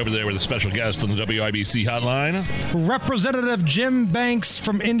Hammer, right over there with a special guest on the WIBC hotline. Representative Jim Banks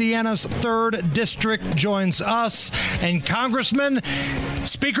from Indiana's 3rd District joins us. And Congressman,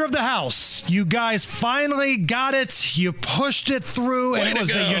 Speaker of the House, you guys finally got it. You pushed it through, and it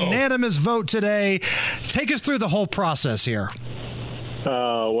was a unanimous vote today. Take us through the whole process here.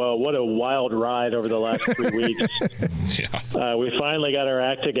 Oh, well, what a wild ride over the last 3 weeks. We finally got our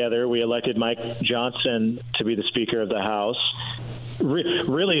act together. We elected Mike Johnson to be the Speaker of the House.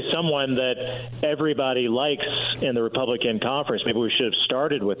 Really someone that everybody likes in the Republican conference. Maybe we should have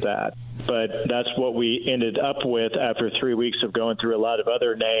started with that. But that's what we ended up with after 3 weeks of going through a lot of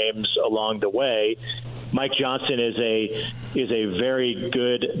other names along the way. Mike Johnson is a very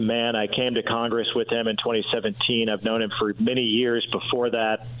good man. I came to Congress with him in 2017. I've known him for many years before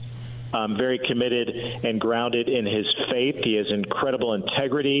that. Very committed and grounded in his faith. He has incredible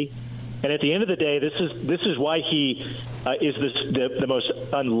integrity. And at the end of the day, this is why he is the most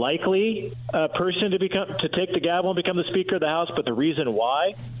unlikely person to take the gavel and become the Speaker of the House. But the reason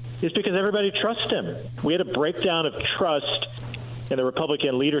why is because everybody trusts him. We had a breakdown of trust in the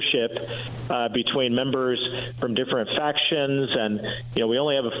Republican leadership between members from different factions. And, we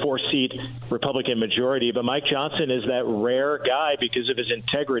only have a 4-seat Republican majority. But Mike Johnson is that rare guy because of his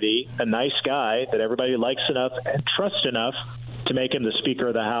integrity, a nice guy that everybody likes enough and trusts enough to make him the Speaker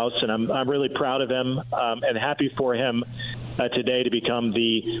of the House. And I'm really proud of him and happy for him today to become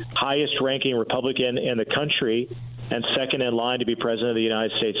the highest-ranking Republican in the country and second in line to be President of the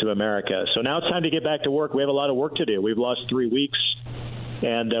United States of America. So now it's time to get back to work. We have a lot of work to do. We've lost 3 weeks.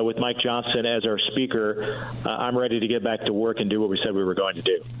 And with Mike Johnson as our Speaker, I'm ready to get back to work and do what we said we were going to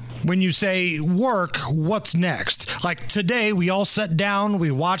do. When you say work, what's next? Like today, we all sat down,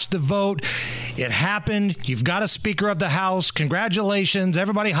 we watched the vote. It happened. You've got a Speaker of the House. Congratulations.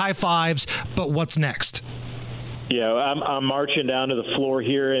 Everybody high fives. But what's next? Yeah, I'm marching down to the floor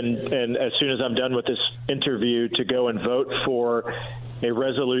here, and as soon as I'm done with this interview, to go and vote for a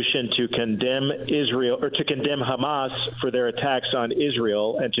resolution to condemn Israel, or to condemn Hamas for their attacks on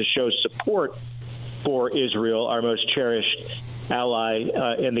Israel, and to show support for Israel, our most cherished ally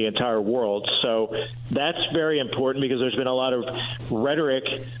in the entire world. So that's very important because there's been a lot of rhetoric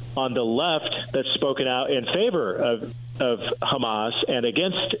on the left that's spoken out in favor of Hamas and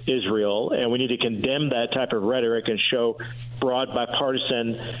against Israel, and we need to condemn that type of rhetoric and show broad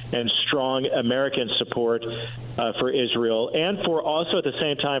bipartisan and strong American support for Israel, and for also at the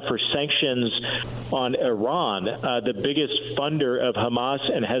same time for sanctions on Iran, the biggest funder of Hamas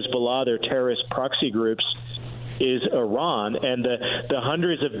and Hezbollah, their terrorist proxy groups, is Iran, and the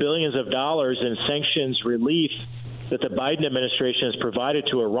hundreds of billions of dollars in sanctions relief that the Biden administration has provided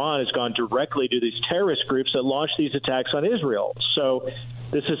to Iran has gone directly to these terrorist groups that launched these attacks on Israel. So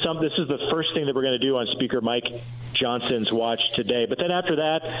this is the first thing that we're going to do on Speaker Mike Johnson's watch today. But then after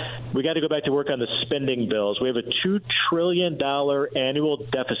that, we got to go back to work on the spending bills. We have a $2 trillion annual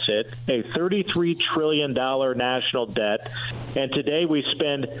deficit, a $33 trillion national debt, and today we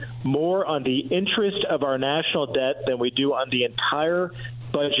spend more on the interest of our national debt than we do on the entire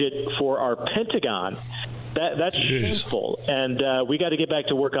budget for our Pentagon. That's shameful, and we got to get back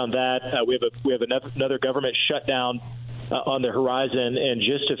to work on that. We have another government shutdown on the horizon in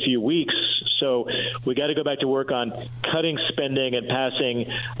just a few weeks, so we got to go back to work on cutting spending and passing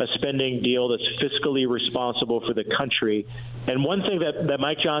a spending deal that's fiscally responsible for the country. And one thing that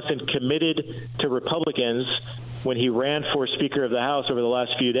Mike Johnson committed to Republicans when he ran for Speaker of the House over the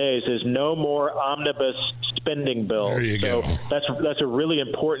last few days is no more omnibus spending bill. There you go. That's a really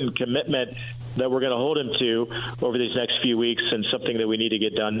important commitment that we're going to hold him to over these next few weeks, and something that we need to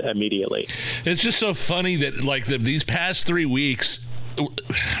get done immediately. It's just so funny that these past 3 weeks,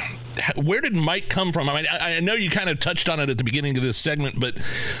 where did Mike come from? I mean, I know you kind of touched on it at the beginning of this segment, but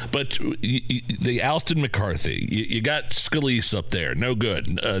the ousted McCarthy, you got Scalise up there, no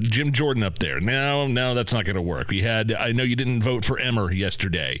good. Jim Jordan up there, no, that's not going to work. I know you didn't vote for Emmer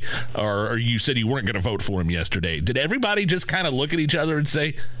yesterday, or you said you weren't going to vote for him yesterday. Did everybody just kind of look at each other and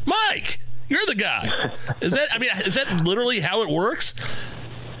say, Mike, you're the guy? Is that literally how it works?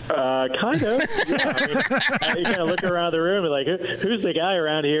 Kind of. Yeah, you kind of look around the room and like, who's the guy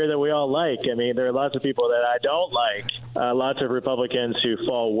around here that we all like? I mean, there are lots of people that I don't like. Lots of Republicans who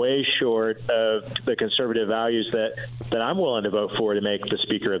fall way short of the conservative values that I'm willing to vote for to make the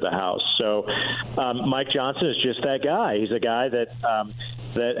Speaker of the House. So Mike Johnson is just that guy. He's a guy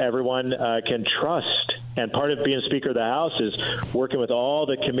that everyone can trust. And part of being Speaker of the House is working with all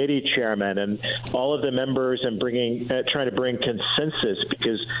the committee chairmen and all of the members and trying to bring consensus,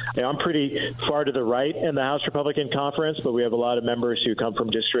 because I'm pretty far to the right in the House Republican Conference, but we have a lot of members who come from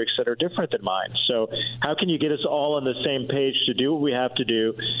districts that are different than mine. So how can you get us all on the same page to do what we have to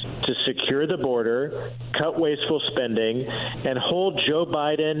do to secure the border, cut wasteful spending, and hold Joe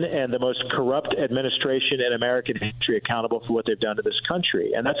Biden and the most corrupt administration in American history accountable for what they've done to this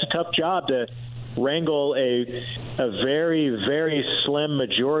country? And that's a tough job to wrangle a very, very slim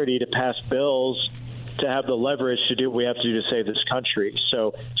majority to pass bills to have the leverage to do what we have to do to save this country.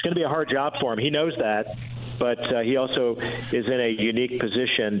 So it's going to be a hard job for him. He knows that. But he also is in a unique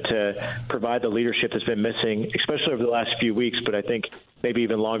position to provide the leadership that's been missing, especially over the last few weeks, but I think maybe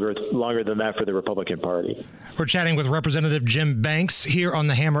even longer than that for the Republican Party. We're chatting with Representative Jim Banks here on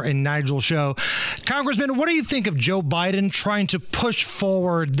the Hammer and Nigel show. Congressman, what do you think of Joe Biden trying to push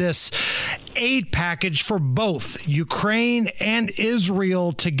forward this aid package for both Ukraine and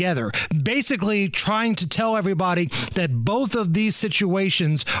Israel together? Basically trying to tell everybody that both of these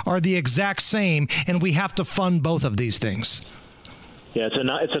situations are the exact same and we have to fund both of these things. Yeah,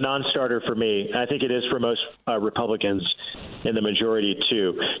 it's a non-starter for me. I think it is for most Republicans in the majority,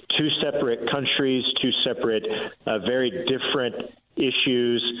 too. Two separate countries, two separate, very different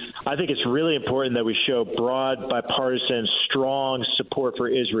issues. I think it's really important that we show broad, bipartisan, strong support for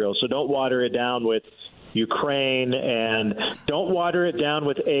Israel. So don't water it down with Ukraine, and don't water it down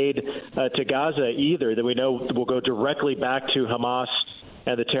with aid to Gaza either, that we know will go directly back to Hamas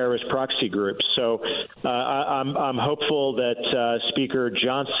and the terrorist proxy groups. So I'm hopeful that Speaker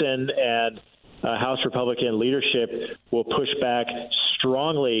Johnson and House Republican leadership will push back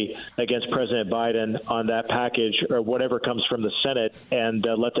strongly against President Biden on that package or whatever comes from the Senate, and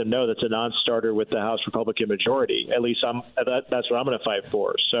let them know that's a non-starter with the House Republican majority. At least that's what I'm going to fight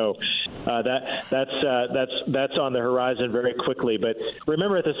for. So that's on the horizon very quickly. But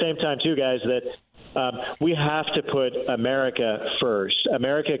remember at the same time, too, guys, that we have to put America first.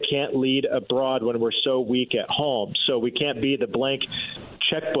 America can't lead abroad when we're so weak at home. So we can't be the blank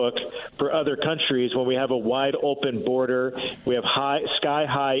checkbook for other countries when we have a wide open border. We have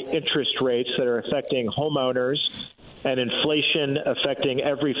sky-high interest rates that are affecting homeowners and inflation affecting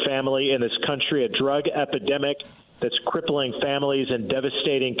every family in this country, a drug epidemic that's crippling families and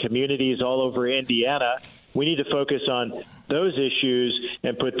devastating communities all over Indiana. We need to focus on those issues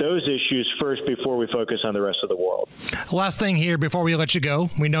and put those issues first before we focus on the rest of the world. Last thing here before we let you go.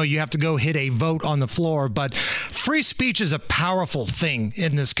 We know you have to go hit a vote on the floor, but free speech is a powerful thing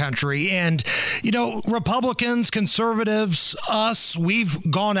in this country. And, you know, Republicans, conservatives, us, we've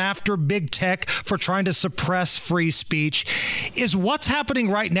gone after big tech for trying to suppress free speech. Is what's happening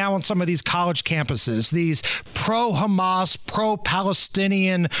right now on some of these college campuses, these pro-Hamas,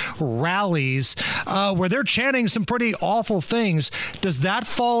 pro-Palestinian rallies, where they're chanting some pretty awful things. Does that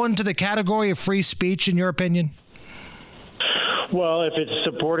fall into the category of free speech, in your opinion? Well, if it's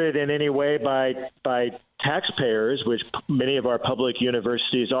supported in any way by taxpayers, which many of our public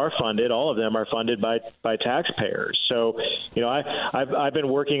universities are funded, all of them are funded by taxpayers. So, you know, I've been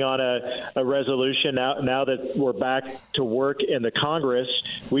working on a resolution now that we're back to work in the Congress.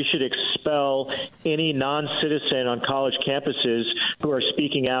 We should expel any non-citizen on college campuses who are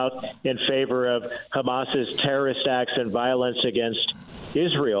speaking out in favor of Hamas's terrorist acts and violence against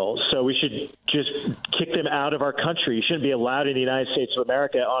Israel. So we should just kick them out of our country. You shouldn't be allowed in the United States of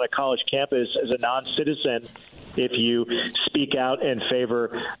America on a college campus as a non-citizen if you speak out in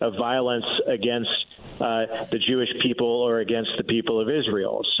favor of violence against the Jewish people or against the people of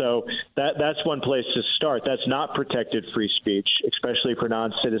Israel. So that's one place to start. That's not protected free speech, especially for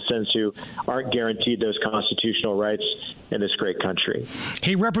non-citizens who aren't guaranteed those constitutional rights in this great country.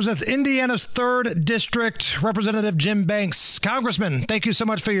 He represents Indiana's 3rd District, Representative Jim Banks. Congressman, thank you so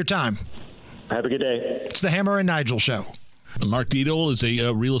much for your time. Have a good day. It's the Hammer and Nigel Show. Mark Dietel is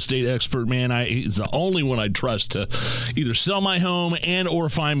a real estate expert, man. He's the only one I'd trust to either sell my home and or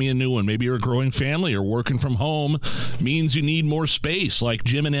find me a new one. Maybe you're a growing family or working from home means you need more space, like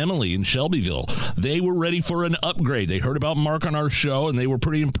Jim and Emily in Shelbyville. They were ready for an upgrade. They heard about Mark on our show, and they were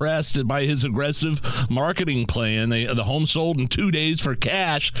pretty impressed by his aggressive marketing plan. The home sold in 2 days for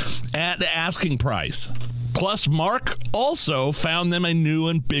cash at the asking price. Plus, Mark also found them a new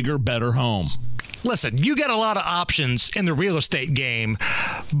and bigger, better home. Listen, you get a lot of options in the real estate game,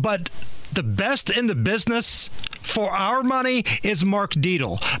 but the best in the business for our money is Mark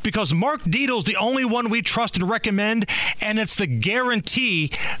Dietel, because Mark Dietel's the only one we trust and recommend, and it's the guarantee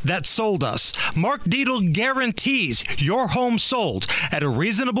that sold us. Mark Dietel guarantees your home sold at a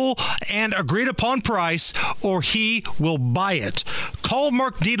reasonable and agreed upon price, or he will buy it. Call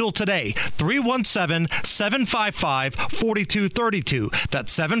Mark Dietel today, 317-755-4232.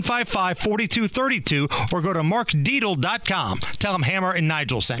 That's 755-4232, or go to markdietel.com. Tell him Hammer and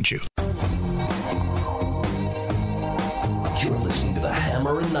Nigel sent you. You're listening to the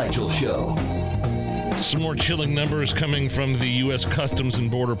Hammer and Nigel Show. Some more chilling numbers coming from the U.S. Customs and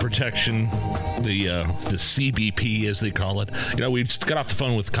Border Protection, the CBP, as they call it. We just got off the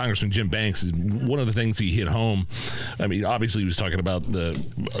phone with Congressman Jim Banks. One of the things he hit home, obviously he was talking about the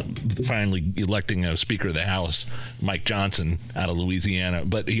finally electing a Speaker of the House, Mike Johnson, out of Louisiana.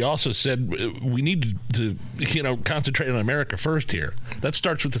 But he also said we need to concentrate on America first here. That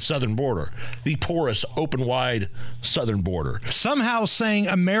starts with the southern border, the porous, open, wide southern border. Somehow saying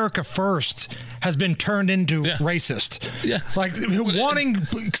America first has been turned into racist. Yeah. Like wanting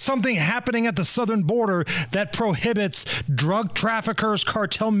something happening at the southern border that prohibits drug traffickers,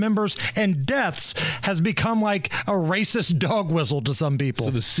 cartel members, and deaths has become like a racist dog whistle to some people.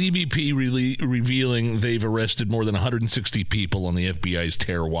 So the CBP revealing they've arrested more than 160 people on the FBI's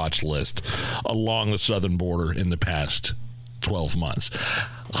terror watch list along the southern border in the past 12 months.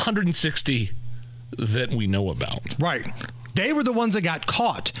 160 that we know about. Right. They were the ones that got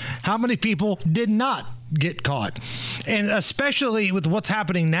caught. How many people did not get caught? And especially with what's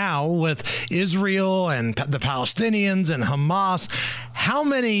happening now with Israel and the Palestinians and Hamas, how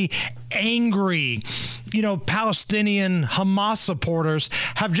many angry, Palestinian Hamas supporters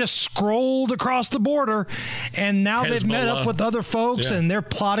have just scrolled across the border, and now they've met up with other folks and they're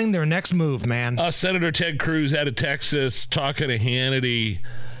plotting their next move, man. Senator Ted Cruz out of Texas talking to Hannity,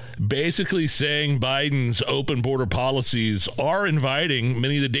 basically saying Biden's open border policies are inviting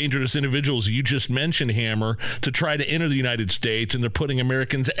many of the dangerous individuals you just mentioned, Hammer, to try to enter the United States, and they're putting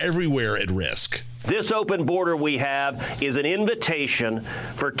Americans everywhere at risk. This open border we have is an invitation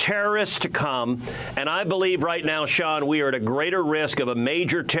for terrorists to come, and I believe right now, Sean, we are at a greater risk of a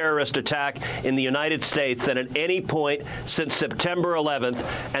major terrorist attack in the United States than at any point since September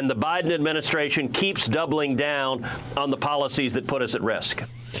 11th, and the Biden administration keeps doubling down on the policies that put us at risk.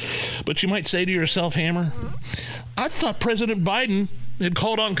 But you might say to yourself, Hammer, I thought President Biden had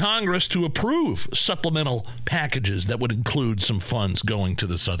called on Congress to approve supplemental packages that would include some funds going to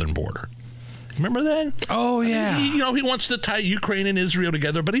the southern border. Remember that? Oh, yeah. He wants to tie Ukraine and Israel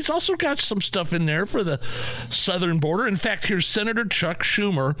together, but he's also got some stuff in there for the southern border. In fact, here's Senator Chuck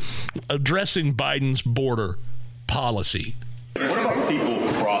Schumer addressing Biden's border policy. What about people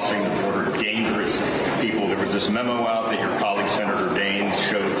crossing the border, dangerous people? There was this memo out that your colleague, Senator Daines,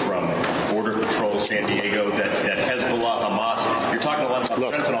 showed from Border Patrol San Diego that Hezbollah, Hamas, you're talking a lot about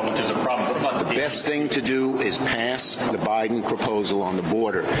fentanyl, which is a problem. The best thing to do is pass the Biden proposal on the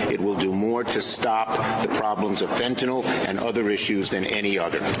border. It will do more to stop the problems of fentanyl and other issues than any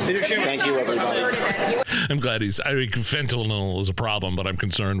other. Thank you, everybody. I'm glad fentanyl is a problem, but I'm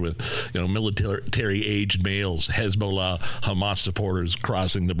concerned with, military-aged males, Hezbollah, Hamas supporters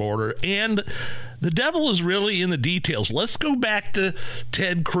crossing the border. And the devil is really in the details. Let's go back to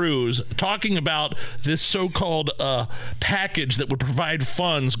Ted Cruz talking about this so-called package that would provide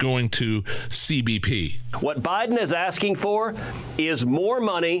funds going to CBP. What Biden is asking for is more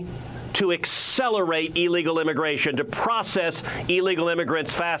money to accelerate illegal immigration, to process illegal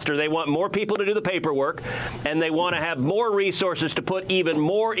immigrants faster. They want more people to do the paperwork, and they want to have more resources to put even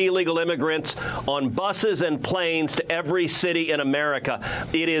more illegal immigrants on buses and planes to every city in America.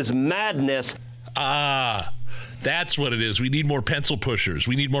 It is madness. That's what it is. We need more pencil pushers.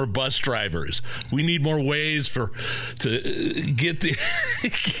 We need more bus drivers. We need more ways to get the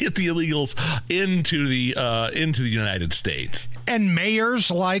illegals into the United States. And mayors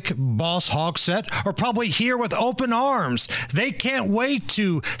like Boss Hogsett are probably here with open arms. They can't wait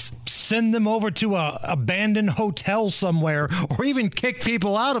to send them over to a abandoned hotel somewhere, or even kick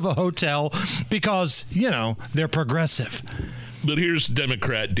people out of a hotel because, they're progressive. But here's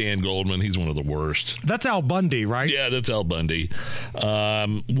Democrat Dan Goldman. He's one of the worst. That's Al Bundy, right? Yeah, that's Al Bundy.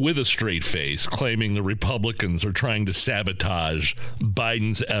 With a straight face, claiming the Republicans are trying to sabotage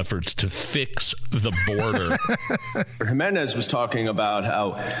Biden's efforts to fix the border. Jimenez was talking about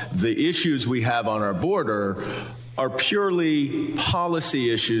how the issues we have on our border are purely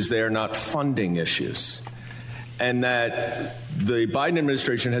policy issues. They are not funding issues. And that the Biden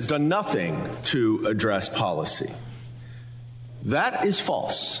administration has done nothing to address policy. That is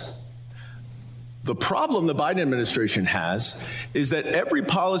false. The problem the Biden administration has is that every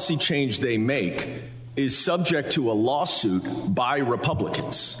policy change they make is subject to a lawsuit by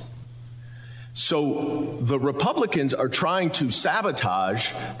Republicans. So the Republicans are trying to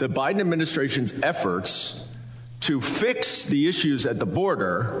sabotage the Biden administration's efforts to fix the issues at the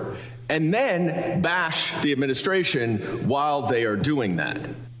border and then bash the administration while they are doing that.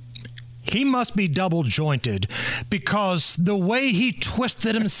 he must be double jointed, because the way he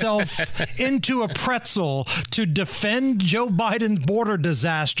twisted himself into a pretzel to defend Joe Biden's border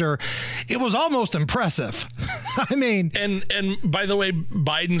disaster, it was almost impressive. I mean, and by the way,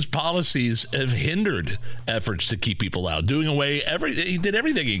 Biden's policies have hindered efforts to keep people out, doing away he did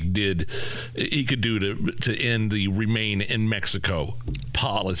everything he could do to end the Remain in Mexico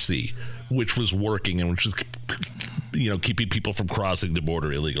policy, which was working and which was, keeping people from crossing the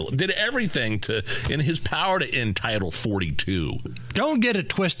border illegal. Did everything in his power to end Title 42. Don't get it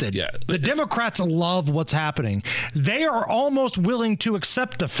twisted. Yeah, the Democrats love what's happening. They are almost willing to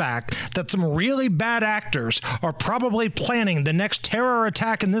accept the fact that some really bad actors are probably planning the next terror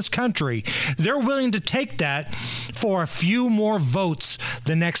attack in this country. They're willing to take that for a few more votes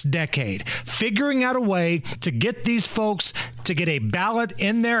the next decade, figuring out a way to get these folks to get a ballot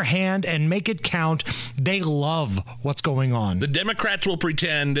in their hand and make it count. They love what's going on. The Democrats will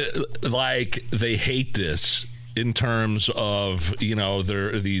pretend like they hate this in terms of,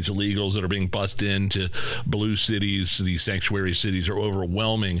 there are these illegals that are being bussed into blue cities. These sanctuary cities are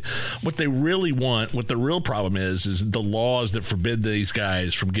overwhelming. What they really want, what the real problem is the laws that forbid these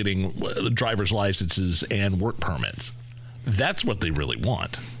guys from getting driver's licenses and work permits. That's what they really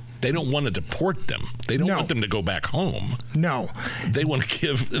want. They don't want to deport them. They don't want them to go back home. No. They want to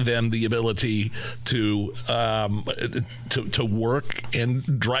give them the ability to work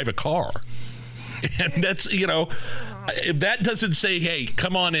and drive a car. And that's, if that doesn't say, hey,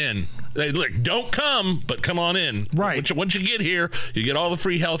 come on in. Look, don't come, but come on in. Right. Once you get here, you get all the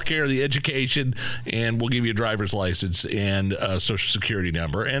free health care, the education, and we'll give you a driver's license and a social security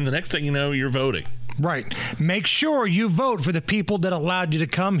number. And the next thing you know, you're voting. Right. Make sure you vote for the people that allowed you to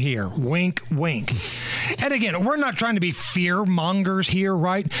come here. Wink, wink. And again, we're not trying to be fear mongers here,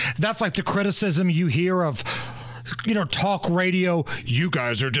 right? That's like the criticism you hear of, talk radio. You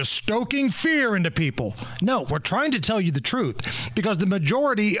guys are just stoking fear into people. No, we're trying to tell you the truth, because the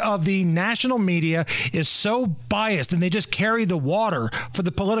majority of the national media is so biased and they just carry the water for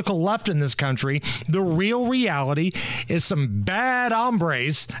the political left in this country. The real reality is some bad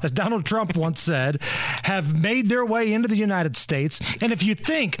hombres, as Donald Trump once said, have made their way into the United States. And if you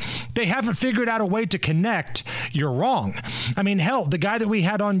think they haven't figured out a way to connect, you're wrong. I mean, hell, the guy that we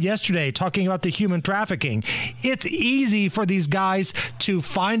had on yesterday talking about the human trafficking, it's easy for these guys to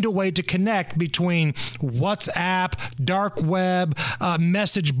find a way to connect between WhatsApp, dark web,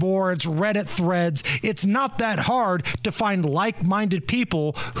 message boards, Reddit threads. It's not that hard to find like-minded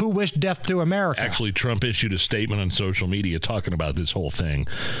people who wish death to America. Actually, Trump issued a statement on social media talking about this whole thing.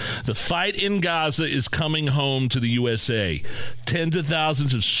 The fight in Gaza is coming home to the USA. Tens of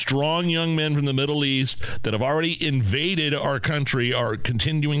thousands of strong young men from the Middle East that have already invaded our country are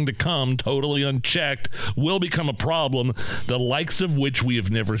continuing to come totally unchecked, will become a problem, the likes of which we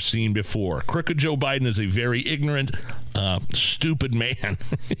have never seen before. Crooked Joe Biden is a very ignorant, stupid man.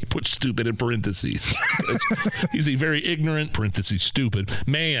 He put stupid in parentheses. He's a very ignorant, parentheses, stupid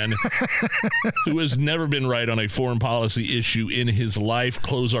man who has never been right on a foreign policy issue in his life.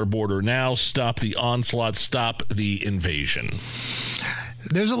 Close our border now. Stop the onslaught. Stop the invasion.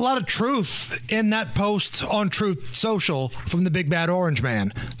 There's a lot of truth in that post on Truth Social from the Big Bad Orange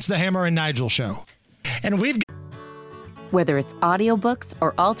Man. It's the Hammer and Nigel Show. And we've... Whether it's audiobooks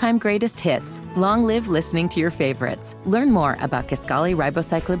or all-time greatest hits, long live listening to your favorites. Learn more about Kisqali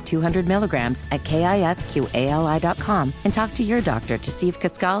Ribociclib 200 milligrams at KISQALI.com and talk to your doctor to see if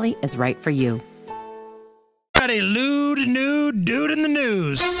Kisqali is right for you. Got a lewd, nude dude in the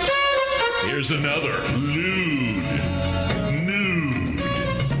news. Here's another lewd, nude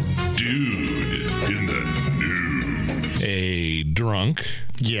dude in the news. A drunk.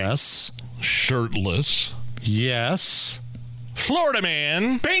 Yes. Shirtless. Yes. Florida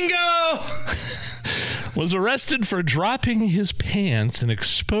man. Bingo! Was arrested for dropping his pants and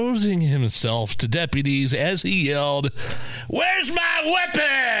exposing himself to deputies as he yelled, "Where's my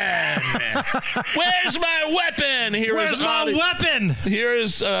weapon? Where's my weapon?" Where's my weapon? Here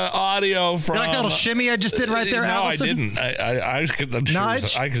is audio from... You like that little shimmy I just did right there, no, Allison? I didn't.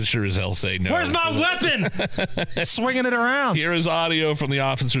 I can sure as hell say no. Where's my weapon? Swinging it around. Here is audio from the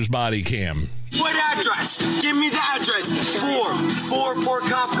officer's body cam. What address? Give me the address. Four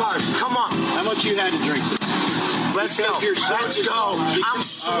cop cars. Come on. How much you had to drink? Let's go. Let's go. I'm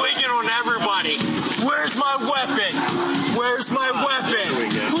swinging on everybody. Where's my weapon? Where's my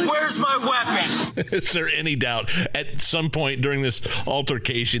weapon? Where's my weapon? Is there any doubt at some point during this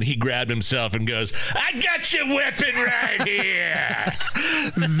altercation he grabbed himself and goes, "I got your weapon right here."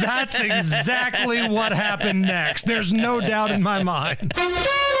 That's exactly what happened next. There's no doubt in my mind.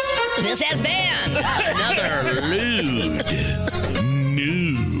 This has been another lewd,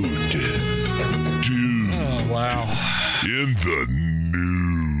 nude In the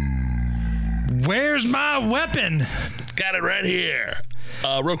news. Where's my weapon? Got it right here.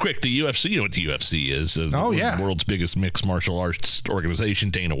 Real quick, the UFC, you know what the UFC is? The world's biggest mixed martial arts organization,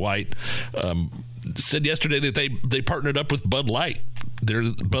 Dana White, said yesterday that they partnered up with Bud Light.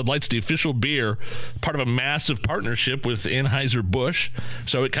 Bud Light's the official beer, part of a massive partnership with Anheuser-Busch.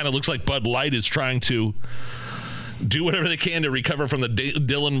 So it kind of looks like Bud Light is trying to do whatever they can to recover from the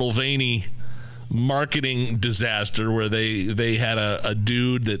Dylan Mulvaney marketing disaster where they had a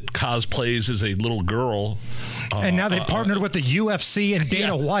dude that cosplays as a little girl. And now they partnered with the UFC and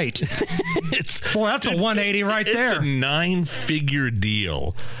Dana White. Boy, that's a 180 right there. It's a 9-figure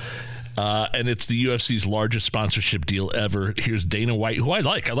deal. And it's the UFC's largest sponsorship deal ever. Here's Dana White, who I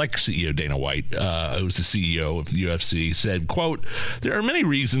like. I like CEO Dana White, who's the CEO of the UFC, said, quote, "There are many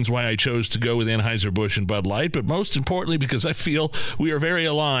reasons why I chose to go with Anheuser-Busch and Bud Light, but most importantly because I feel we are very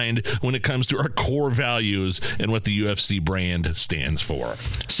aligned when it comes to our core values and what the UFC brand stands for."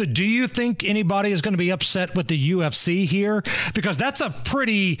 So do you think anybody is going to be upset with the UFC here? Because that's a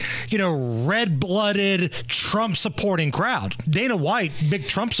pretty, red-blooded, Trump-supporting crowd. Dana White, big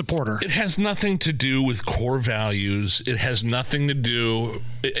Trump supporter. It has nothing to do with core values. It has nothing to do.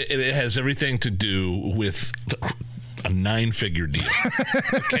 It has everything to do with a 9-figure deal.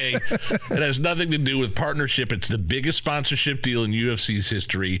 Okay, it has nothing to do with partnership. It's the biggest sponsorship deal in UFC's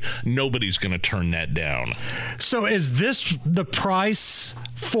history. Nobody's going to turn that down. So is this the price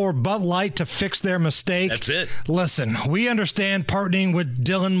for Bud Light to fix their mistake? That's it. Listen, we understand partnering with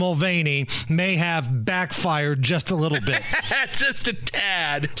Dylan Mulvaney may have backfired just a little bit. Just a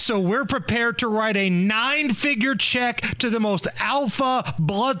tad. So we're prepared to write a 9-figure check to the most alpha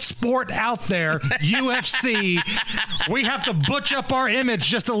blood sport out there, UFC. We have to butch up our image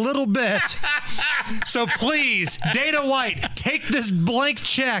just a little bit. So please, Dana White, take this blank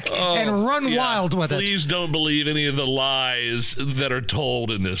check and run wild with it. Please don't believe any of the lies that are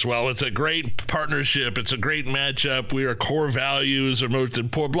told in this. Well, it's a great partnership. It's a great matchup. Our core values are most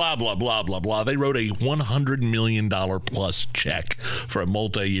important. Blah, blah, blah, blah, blah. They wrote a $100 million plus check for a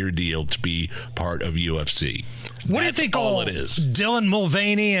multi-year deal to be part of UFC. What do you think all it is? Dylan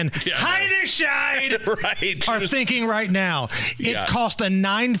Mulvaney and Heidescheid right. are thinking right now? It cost a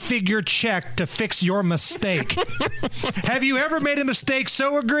 9-figure check to fix your mistake. Have you ever made a mistake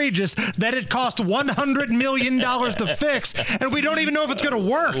so egregious that it cost $100 million to fix, and we don't even know if it's going to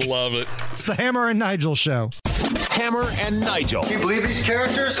work? Love it. It's the Hammer and Nigel Show. Hammer and Nigel. Can you believe these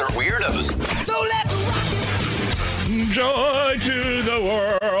characters are weirdos? So let's rock it. Joy to the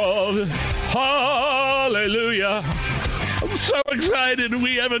world. Hallelujah. I'm so excited.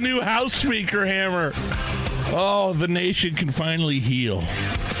 We have a new House Speaker, Hammer. Oh, the nation can finally heal.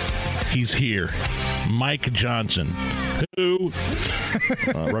 He's here. Mike Johnson, who,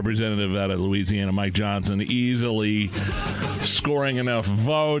 representative out of Louisiana, Mike Johnson, easily scoring enough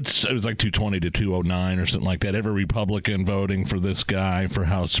votes. It was like 220 to 209 or something like that. Every Republican voting for this guy for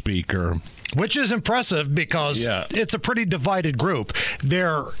House Speaker. Which is impressive because it's a pretty divided group.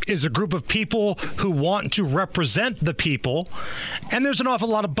 There is a group of people who want to represent the people, and there's an awful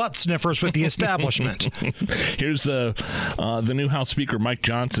lot of butt sniffers with the establishment. Here's the new House Speaker, Mike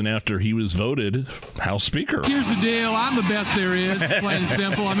Johnson, after he was voted House Speaker. Here's the deal. I'm the best there is, plain and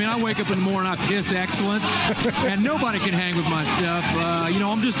simple. I mean, I wake up in the morning, I piss excellence, and nobody can hang with my stuff.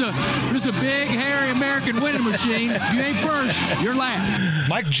 I'm just a big, hairy American winning machine. If you ain't first, you're last.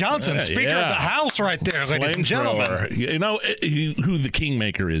 Mike Johnson, Speaker of the House right there, ladies and gentlemen. You know who the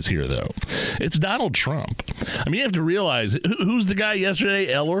kingmaker is here, though? It's Donald Trump. I mean, you have to realize, who's the guy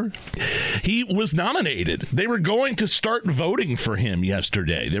yesterday, Eller? He was nominated. They were going to start voting for him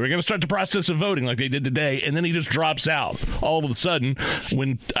yesterday. They were going to start the process of voting like they did today, and then he just drops out all of a sudden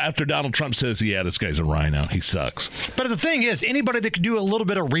after Donald Trump says, yeah, this guy's a rhino. He sucks. But the thing is, anybody that could do a little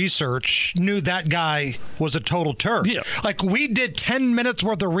bit of research knew that guy was a total turd. Yeah. Like, we did 10 minutes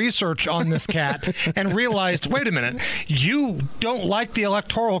worth of research on this cat and realized, wait a minute, you don't like the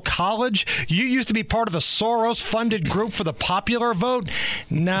Electoral College? You used to be part of a Soros-funded group for the popular vote?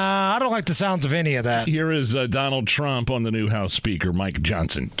 Nah, I don't like the sounds of any of that. Here is Donald Trump on the new House Speaker, Mike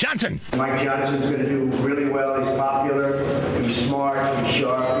Johnson. Mike Johnson's going to do really well. He's popular. He's smart. He's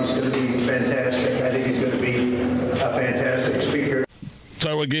sharp. He's going to be fantastic. I think he's going to be a fantastic speaker.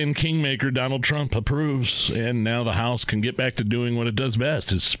 So again, Kingmaker Donald Trump approves, and now the House can get back to doing what it does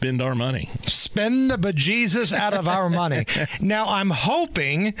best, is spend our money. Spend the bejesus out of our money. Now, I'm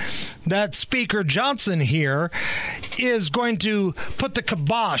hoping that Speaker Johnson here is going to put the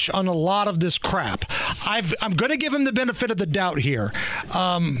kibosh on a lot of this crap. I'm going to give him the benefit of the doubt here.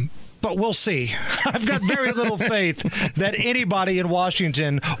 but we'll see. I've got very little faith that anybody in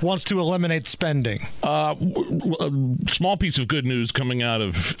Washington wants to eliminate spending. A small piece of good news coming out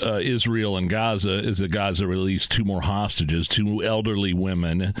of Israel and Gaza is that Gaza released 2 more hostages, 2 elderly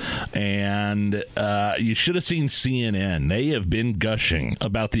women, and you should have seen CNN. They have been gushing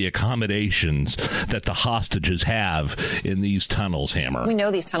about the accommodations that the hostages have in these tunnels, Hammer. We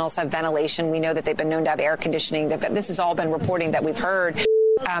know these tunnels have ventilation. We know that they've been known to have air conditioning. This has all been reporting that we've heard.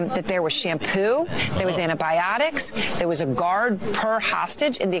 That there was shampoo, there was antibiotics, there was a guard per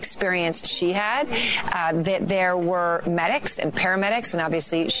hostage in the experience she had, that there were medics and paramedics, and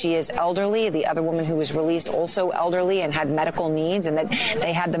obviously she is elderly. The other woman who was released also elderly and had medical needs, and that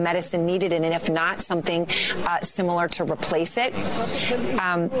they had the medicine needed, and if not, something similar to replace it.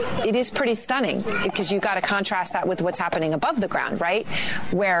 It is pretty stunning because you've got to contrast that with what's happening above the ground, right?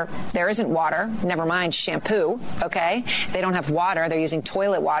 Where there isn't water, never mind shampoo, okay? They don't have water, they're using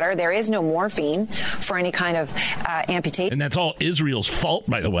toilet water. There is no morphine for any kind of amputation. And that's all Israel's fault,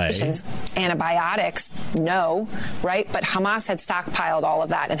 by the way. Antibiotics, no, right? But Hamas had stockpiled all of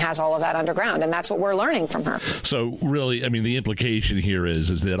that and has all of that underground, and that's what we're learning from her. So really, I mean, the implication here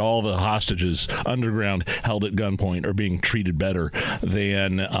is that all the hostages underground held at gunpoint are being treated better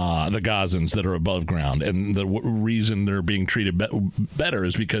than the Gazans that are above ground. And the reason they're being treated better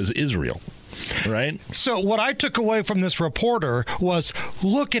is because Israel. Right. So what I took away from this reporter was,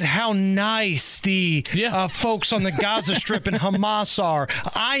 look at how nice the folks on the Gaza Strip and Hamas are.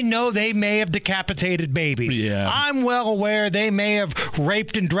 I know they may have decapitated babies. Yeah. I'm well aware they may have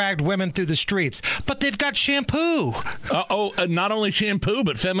raped and dragged women through the streets, but they've got shampoo. Not only shampoo,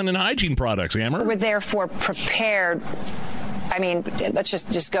 but feminine hygiene products, Amber. We're therefore prepared. I mean, let's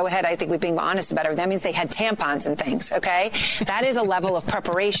just go ahead. I think we're being honest about it. That means they had tampons and things, okay? That is a level of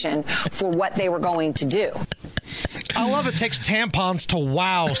preparation for what they were going to do. I love it takes tampons to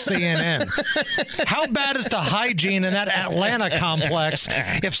wow CNN. How bad is the hygiene in that Atlanta complex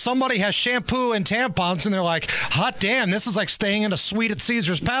if somebody has shampoo and tampons and they're like, hot damn, this is like staying in a suite at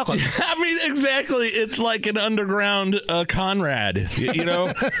Caesar's Palace? I mean, exactly. It's like an underground Conrad. You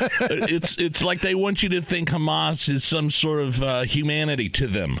know, it's like they want you to think Hamas is some sort of humanity to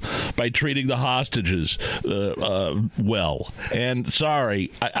them by treating the hostages well. And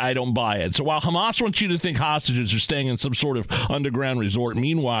sorry, I don't buy it. So while Hamas wants you to think hostages are staying in some sort of underground resort,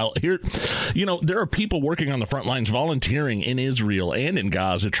 meanwhile, here, you know, there are people working on the front lines, volunteering in Israel and in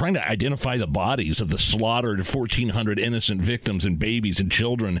Gaza, trying to identify the bodies of the slaughtered 1,400 innocent victims and babies and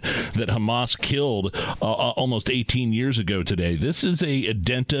children that Hamas killed almost 18 years ago today. This is a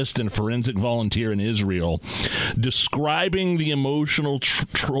dentist and forensic volunteer in Israel describing the emotional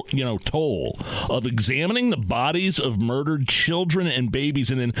toll of examining the bodies of murdered children and babies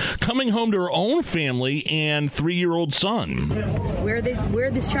and then coming home to her own family and 3-year-old son. Where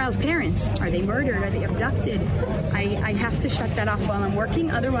are this child's parents? Are they murdered? Are they abducted? I have to shut that off while I'm working,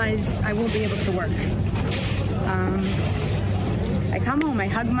 otherwise I won't be able to work. I come home, I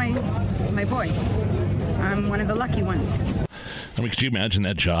hug my boy. I'm one of the lucky ones. I mean, could you imagine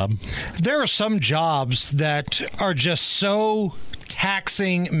that job? There are some jobs that are just so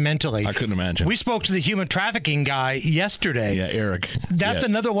taxing mentally. I couldn't imagine. We spoke to the human trafficking guy yesterday. Yeah, Eric. That's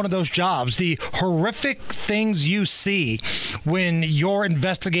another one of those jobs. The horrific things you see when you're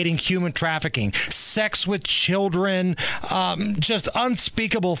investigating human trafficking, sex with children, just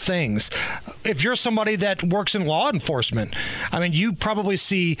unspeakable things. If you're somebody that works in law enforcement, I mean, you probably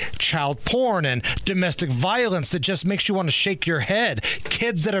see child porn and domestic violence that just makes you want to shake your head.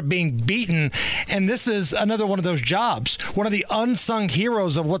 Kids that are being beaten. And this is another one of those jobs. One of the unsung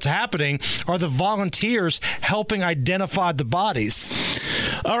heroes of what's happening are the volunteers helping identify the bodies.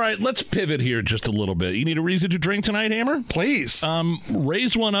 All right, let's pivot here just a little bit. You need a reason to drink tonight, Hammer? Please.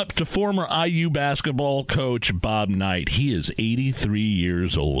 Raise one up to former IU basketball coach Bob Knight. He is 83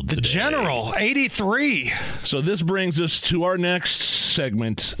 years old today. The General, 83. So this brings us to our next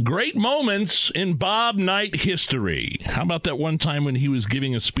segment, Great Moments in Bob Knight History. How about that one time when he was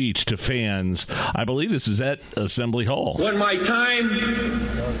giving a speech to fans? I believe this is at Assembly Hall. When my time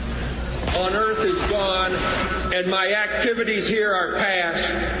on earth is gone and my activities here are past,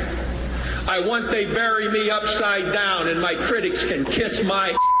 I want they bury me upside down and my critics can kiss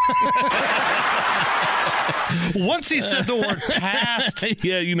my... Once he said the word past...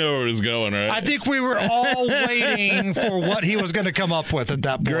 Yeah, you know where it's going, right? I think we were all waiting for what he was going to come up with at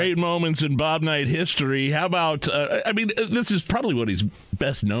that point. Great moments in Bob Knight history. How about, I mean, this is probably what he's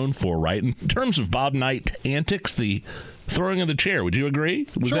best known for, right? In terms of Bob Knight antics, the Throwing in the chair. Would you agree?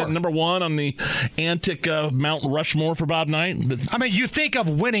 Was that number one on the antic Mount Rushmore for Bob Knight? I mean, you think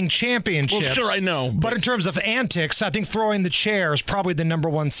of winning championships. Well, sure, I know. But in terms of antics, I think throwing the chair is probably the number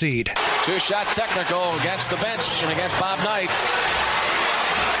one seed. 2-shot technical against the bench and against Bob Knight.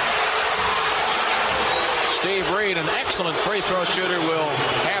 Steve Reed, an excellent free throw shooter, will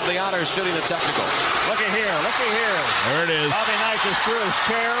have the honors shooting the technicals. Looky here. There it is. Bobby Knight just threw his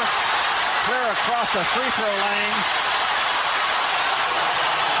chair clear across the free throw lane.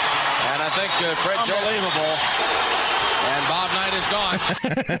 And I think Fred Unbelievable. And Bob Knight is gone.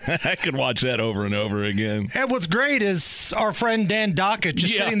 I could watch that over and over again. And what's great is our friend Dan Dockett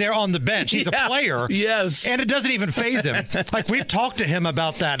just sitting there on the bench. He's a player. Yes. And it doesn't even faze him. Like, we've talked to him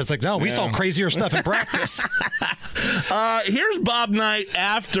about that. It's like, no, we saw crazier stuff in practice. Here's Bob Knight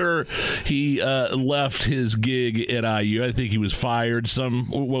after he left his gig at IU. I think he was fired. Some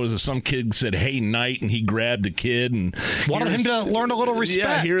kid said, "Hey, Knight," and he grabbed the kid and wanted him to learn a little respect.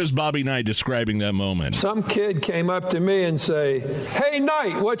 Yeah, here's Bobby Knight describing that moment. Some kid came up to me and say, "Hey,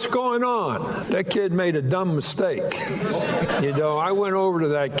 Knight, what's going on?" That kid made a dumb mistake. I went over to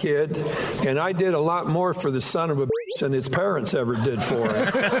that kid, and I did a lot more for the son of a bitch than his parents ever did for him.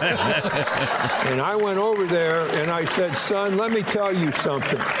 And I went over there, and I said, "Son, let me tell you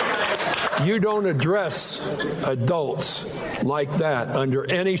something. You don't address adults like that under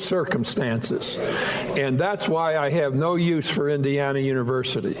any circumstances." And that's why I have no use for Indiana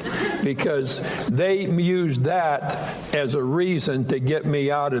University, because they used that as a reason to get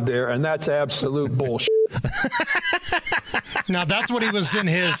me out of there, and that's absolute bullshit. Now, that's when he was in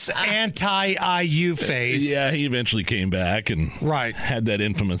his anti-IU phase. Yeah, he eventually came back and had that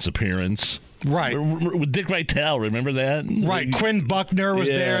infamous appearance. Right. With Dick Vitale, remember that? Right. Quinn Buckner was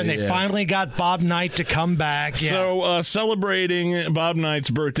there, and they finally got Bob Knight to come back. Yeah. So, celebrating Bob Knight's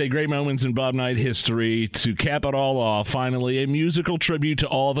birthday, great moments in Bob Knight history. To cap it all off, finally, a musical tribute to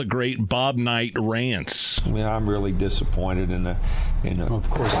all the great Bob Knight rants. I mean, I'm really disappointed in the of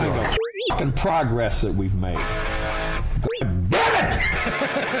course, fucking progress that we've made. God damn it!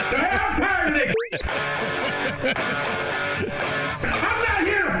 I'm tired of this. I'm not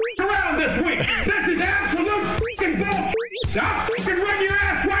here to f*** around this week. This is absolute f***ing bullshit. I'll f***ing run your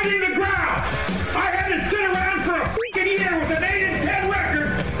ass right in the ground. I had to sit around for a f***ing year with an 8-10 record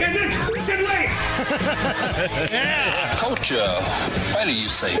and this f***ing late. Coach, why do you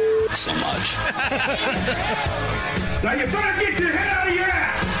say so much? Now you better get your head out of your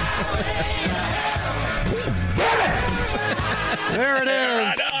ass. There it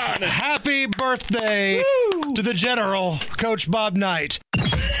is. Happy birthday to the General, Coach Bob Knight.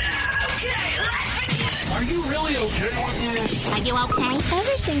 Are you really okay with this? Are you okay?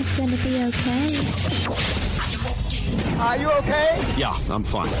 Everything's gonna be okay. Are you okay? Yeah, I'm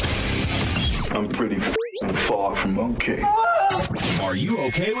fine. I'm pretty far from okay. Are you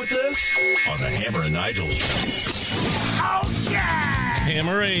okay with this? On the Hammer and Nigel Show. Oh, yeah!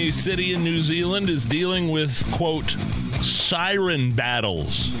 Hammer, a city in New Zealand, is dealing with, quote, siren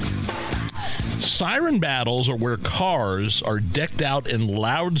battles. Siren battles are where cars are decked out in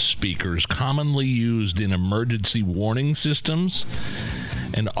loudspeakers commonly used in emergency warning systems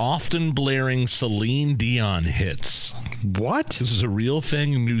and often blaring Celine Dion hits. What? This is a real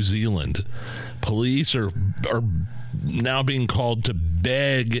thing in New Zealand. Police are now being called to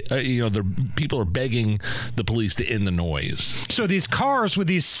beg, the people are begging the police to end the noise. So these cars with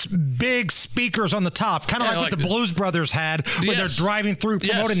these big speakers on the top, kind of like what the Blues Brothers had when they're driving through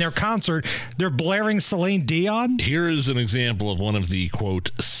promoting their concert, they're blaring Celine Dion? Here is an example of one of the,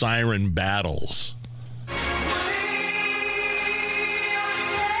 quote, siren battles.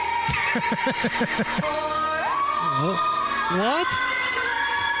 What?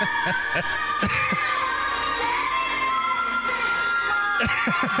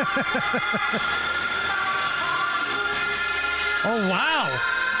 Oh, wow.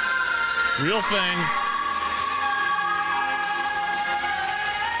 Real thing.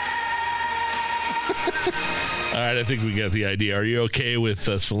 All right, I think we got the idea. Are you okay with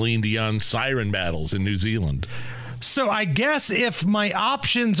Celine Dion siren battles in New Zealand? So I guess if my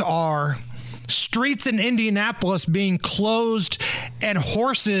options are streets in Indianapolis being closed and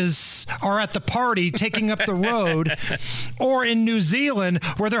horses are at the party taking up the road, or in New Zealand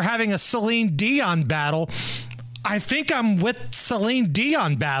where they're having a Celine Dion battle, I think I'm with Celine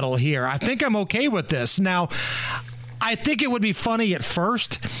Dion battle here. I think I'm okay with this. Now, I think it would be funny at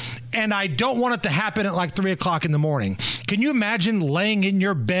first, and I don't want it to happen at like 3 o'clock in the morning. Can you imagine laying in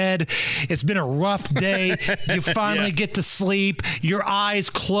your bed? It's been a rough day. You finally get to sleep. Your eyes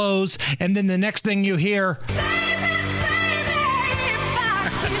close. And then the next thing you hear,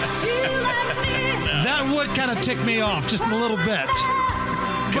 that would kind of tick me off just a little bit.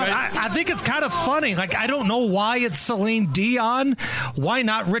 But I think it's kind of funny. Like, I don't know why it's Celine Dion. Why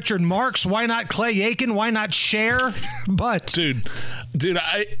not Richard Marx? Why not Clay Aiken? Why not Cher? But dude,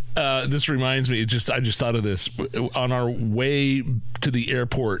 this reminds me. I just thought of this on our way to the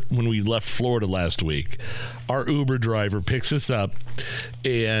airport when we left Florida last week. Our Uber driver picks us up,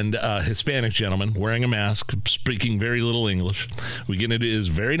 and a Hispanic gentleman wearing a mask, speaking very little English. We get into his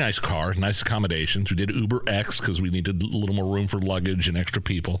very nice car, nice accommodations. We did Uber X because we needed a little more room for luggage and extra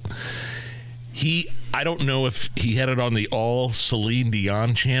people. I don't know if he had it on the all Celine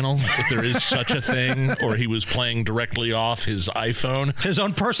Dion channel, if there is such a thing, or he was playing directly off his iPhone. His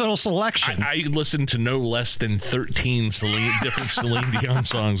own personal selection. I listened to no less than 13 different Celine Dion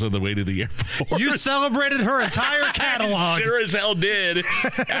songs on the way to the airport. You celebrated her entire catalog. I sure as hell did.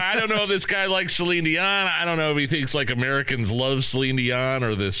 I don't know if this guy likes Celine Dion. I don't know if he thinks like Americans love Celine Dion,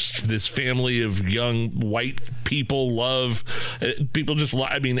 or this family of young white people love. People just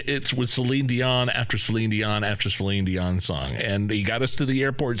I mean, it's with Celine Dion after Celine Dion after Celine Dion song, and he got us to the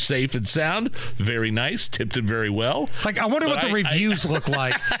airport safe and sound. Very nice, tipped him very well. Like, I wonder what the reviews look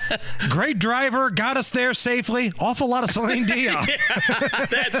like. Great driver, got us there safely. Awful lot of Celine Dion. Yeah,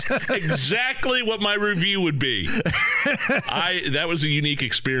 that's exactly what my review would be. That was a unique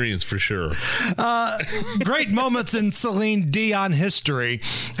experience for sure. Great moments in Celine Dion history.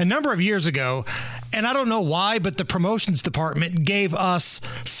 A number of years ago, and I don't know why, but the promotions department gave us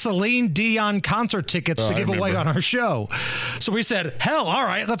Celine Dion concert tickets to give away on our show. So we said, hell, all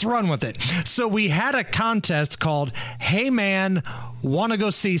right, let's run with it. So we had a contest called Hey Man, Wanna Go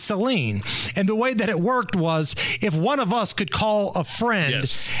See Celine? And the way that it worked was, if one of us could call a friend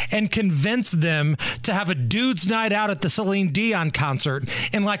and convince them to have a dude's night out at the Celine Dion concert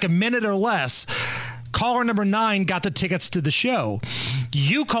in like a minute or less, caller number 9 got the tickets to the show.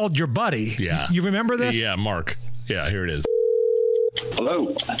 You called your buddy. Yeah. You remember this? Yeah, Mark. Yeah, here it is.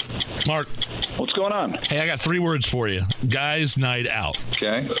 Hello. Mark. What's going on? Hey, I got 3 words for you. Guys' night out.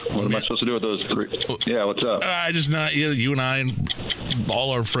 Okay. What am I supposed to do with those 3? Yeah, what's up? I just not you and I and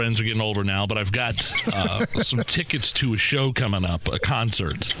all our friends are getting older now, but I've got some tickets to a show coming up, a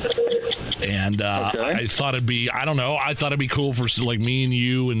concert. And I thought it'd be, I thought it'd be cool for like me and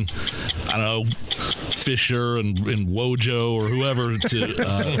you and, I don't know, Fisher and Wojo or whoever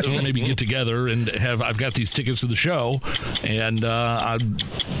to maybe get together and I've got these tickets to the show, and I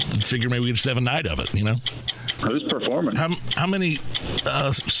figure maybe we can just have a night of it, you know? Who's performing? How many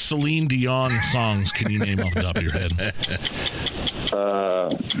Celine Dion songs can you name off the top of your head?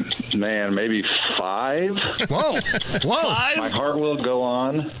 Man, maybe 5. Whoa. 5? My Heart Will Go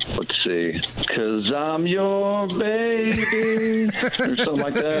On. Let's see. 'Cause I'm your baby. Or something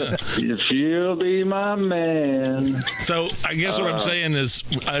like that. If you'll be my man. So I guess what I'm saying is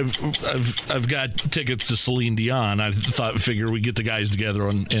I've got tickets to Celine Dion. I figure we get the guys together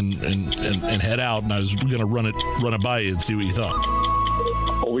and head out, and I was going to run it by you and see what you thought.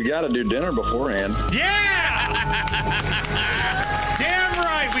 Well, we got to do dinner beforehand. Yeah! Damn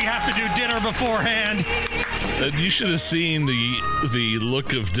right we have to do dinner beforehand. You should have seen the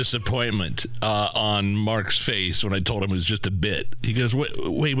look of disappointment on Mark's face when I told him it was just a bit. He goes,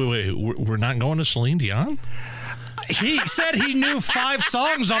 wait, we're not going to Celine Dion? He said he knew 5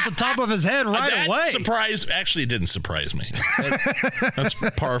 songs off the top of his head right away. Actually, it didn't surprise me. That's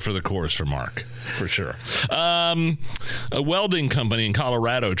par for the course for Mark, for sure. A welding company in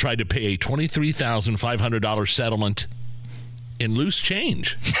Colorado tried to pay a $23,500 settlement in loose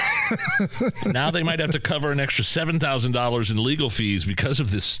change. Now they might have to cover an extra $7,000 in legal fees because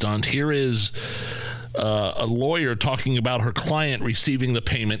of this stunt. Here is a lawyer talking about her client receiving the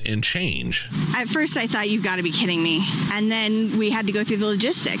payment in change. At first I thought, you've got to be kidding me. And then we had to go through the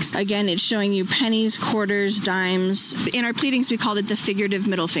logistics. Again, it's showing you pennies, quarters, dimes. In our pleadings, we called it the figurative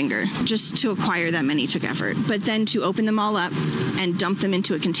middle finger. Just to acquire that many took effort. But then to open them all up and dump them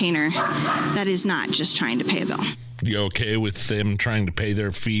into a container, that is not just trying to pay a bill. You okay with them trying to pay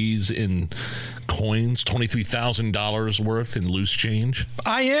their fees in coins, $23,000 worth in loose change?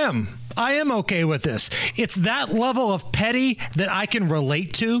 I am okay with this. It's that level of petty that I can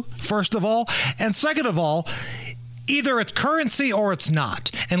relate to, first of all. And second of all, either it's currency or it's not.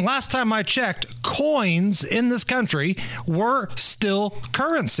 And last time I checked, coins in this country were still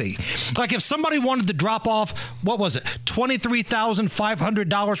currency. Like if somebody wanted to drop off, what was it,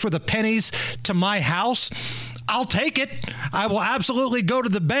 $23,500 worth of pennies to my house, I'll take it. I will absolutely go to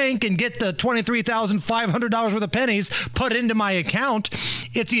the bank and get the $23,500 worth of pennies put into my account.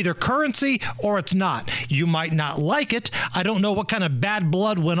 It's either currency or it's not. You might not like it. I don't know what kind of bad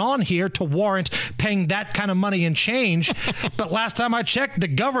blood went on here to warrant paying that kind of money in change. But last time I checked, the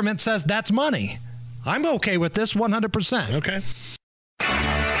government says that's money. I'm okay with this 100%. Okay.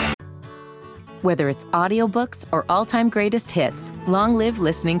 Whether it's audiobooks or all-time greatest hits, long live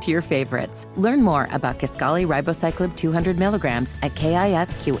listening to your favorites. Learn more about Kisqali Ribociclib 200 milligrams at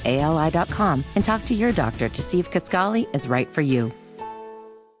KISQALI.com and talk to your doctor to see if Kisqali is right for you.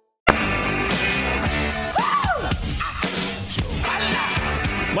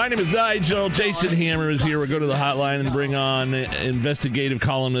 My name is Nigel. Jason Hammer is here. We'll go to the hotline and bring on investigative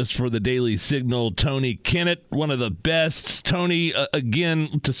columnist for the Daily Signal, Tony Kennett, one of the best. Tony,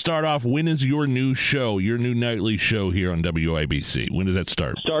 again, to start off, when is your new show, your new nightly show here on WIBC? When does that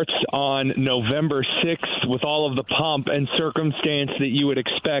start? Starts on November 6th with all of the pomp and circumstance that you would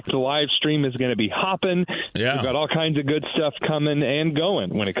expect. The live stream is going to be hopping. Yeah. We've got all kinds of good stuff coming and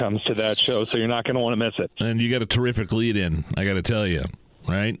going when it comes to that show, so you're not going to want to miss it. And you got a terrific lead in, I got to tell you.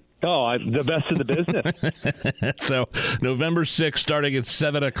 Right? Oh, the best of the business. So November 6th, starting at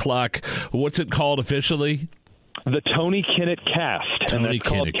 7 o'clock. What's it called officially? The Tony Kennett Cast. Tony and that's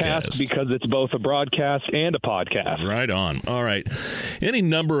called Kennett Cast because it's both a broadcast and a podcast. Right on. All right. Any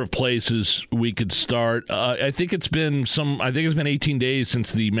number of places we could start. I think it's been 18 days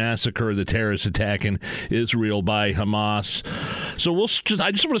since the massacre, the terrorist attack in Israel by Hamas. So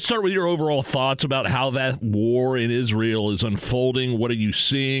I just want to start with your overall thoughts about how that war in Israel is unfolding. What are you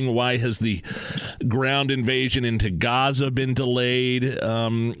seeing? Why has the ground invasion into Gaza been delayed?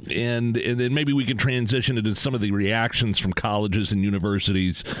 And then maybe we can transition into some of the reactions from colleges and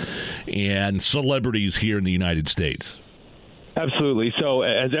universities and celebrities here in the United States. Absolutely. So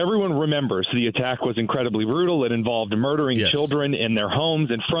as everyone remembers, the attack was incredibly brutal. It involved murdering children in their homes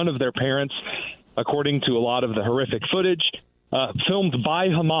in front of their parents, according to a lot of the horrific footage. Filmed by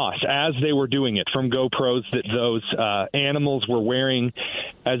Hamas as they were doing it from GoPros that those animals were wearing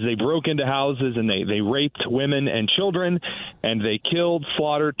as they broke into houses and they raped women and children, and they killed,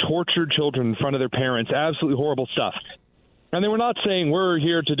 slaughtered, tortured children in front of their parents. Absolutely horrible stuff. And they were not saying we're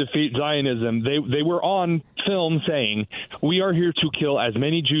here to defeat Zionism. They were on film saying we are here to kill as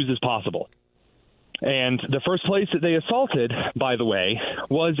many Jews as possible. And the first place that they assaulted, by the way,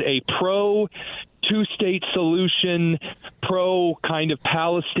 was a pro-two-state solution, pro-kind of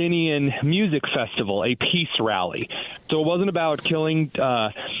Palestinian music festival, a peace rally. So it wasn't about killing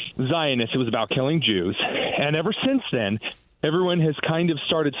Zionists. It was about killing Jews. And ever since then, everyone has kind of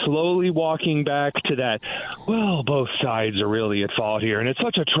started slowly walking back to that, well, both sides are really at fault here, and it's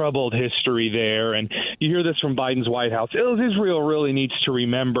such a troubled history there. And you hear this from Biden's White House. Israel really needs to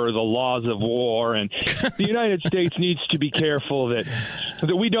remember the laws of war, and the United States needs to be careful that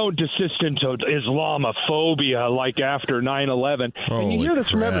we don't desist into Islamophobia like after 9/11. And you hear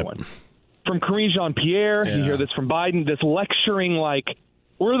this from everyone. From Karine Jean-Pierre, you hear this from Biden, this lecturing like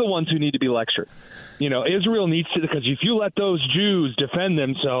we're the ones who need to be lectured. You know, Israel needs to, because if you let those Jews defend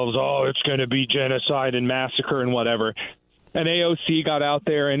themselves, it's going to be genocide and massacre and whatever. And AOC got out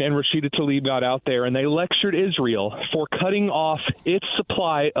there and Rashida Tlaib got out there and they lectured Israel for cutting off its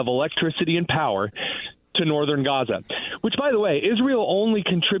supply of electricity and power to northern Gaza, which, by the way, Israel only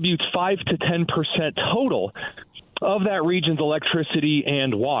contributes 5 to 10% total of that region's electricity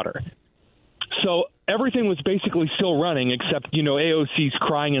and water. So everything was basically still running except, AOC's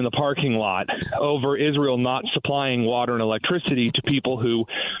crying in the parking lot over Israel not supplying water and electricity to people who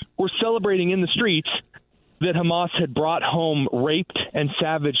were celebrating in the streets that Hamas had brought home raped and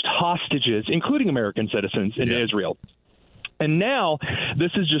savaged hostages, including American citizens, into Israel. And now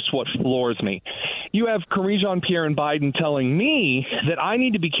this is just what floors me. You have Karine Jean-Pierre and Biden telling me that I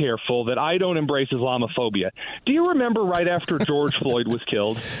need to be careful, that I don't embrace Islamophobia. Do you remember right after George Floyd was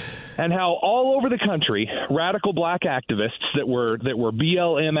killed and how all over the country, radical black activists that were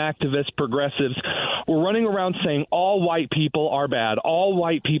BLM activists, progressives, were running around saying all white people are bad, all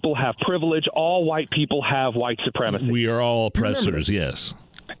white people have privilege, all white people have white supremacy. We are all oppressors, yes.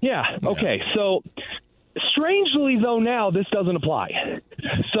 Yeah, okay. So strangely, though, now this doesn't apply.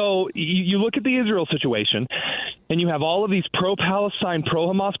 So you look at the Israel situation, and you have all of these pro-Palestine,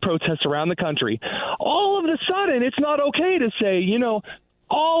 pro-Hamas protests around the country. All of a sudden, it's not okay to say,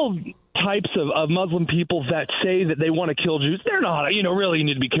 all types of Muslim people that say that they want to kill Jews, they're not, really you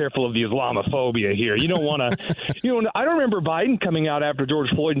need to be careful of the Islamophobia here. You don't want to, I don't remember Biden coming out after George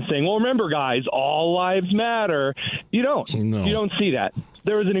Floyd and saying, well, remember, guys, all lives matter. You don't. No. You don't see that.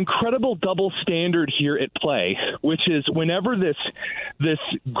 There is an incredible double standard here at play, which is whenever this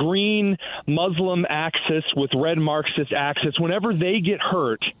green Muslim axis with red Marxist axis, whenever they get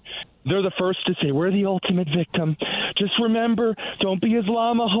hurt, they're the first to say, we're the ultimate victim. Just remember, don't be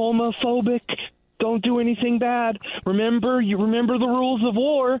homophobic. Don't do anything bad. Remember the rules of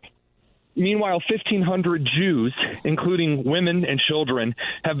war. Meanwhile, 1,500 Jews, including women and children,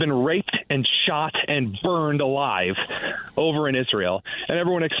 have been raped and shot and burned alive over in Israel, and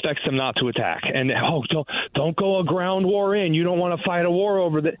everyone expects them not to attack. And, don't go a ground war in. You don't want to fight a war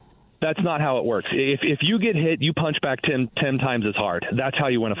over that. That's not how it works. If you get hit, you punch back 10 times as hard. That's how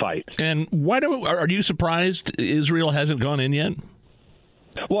you win a fight. And are you surprised Israel hasn't gone in yet?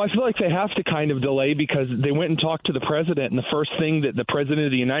 Well, I feel like they have to kind of delay because they went and talked to the president, and the first thing that the president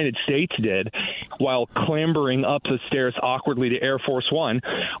of the United States did while clambering up the stairs awkwardly to Air Force One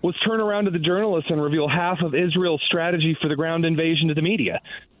was turn around to the journalists and reveal half of Israel's strategy for the ground invasion to the media,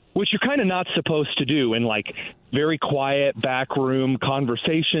 which you're kind of not supposed to do in like very quiet backroom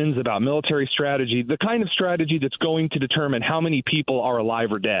conversations about military strategy, the kind of strategy that's going to determine how many people are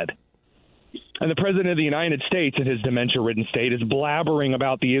alive or dead. And the president of the United States, in his dementia-ridden state, is blabbering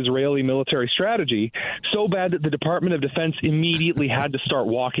about the Israeli military strategy so bad that the Department of Defense immediately had to start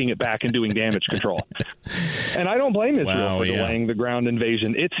walking it back and doing damage control. And I don't blame Israel for delaying the ground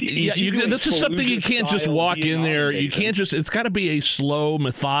invasion. This is something you can't just walk in there. You can't just. It's got to be a slow,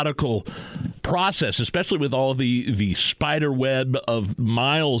 methodical process, especially with all the spider web of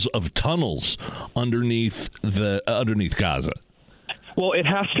miles of tunnels underneath Gaza. Well, it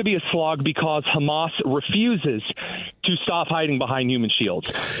has to be a slog because Hamas refuses to stop hiding behind human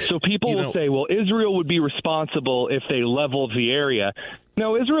shields. So people will say, well, Israel would be responsible if they leveled the area.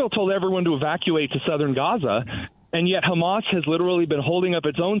 No, Israel told everyone to evacuate to southern Gaza, and yet Hamas has literally been holding up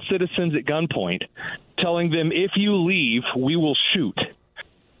its own citizens at gunpoint, telling them, if you leave, we will shoot.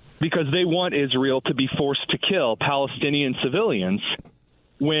 Because they want Israel to be forced to kill Palestinian civilians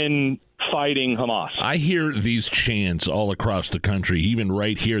when fighting Hamas. I hear these chants all across the country. Even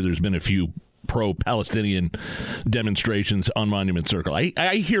right here, there's been a few pro-Palestinian demonstrations on Monument Circle.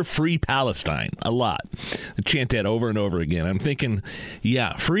 I hear Free Palestine a lot. I chant that over and over again. I'm thinking,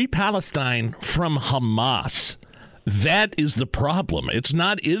 Free Palestine from Hamas. That is the problem. It's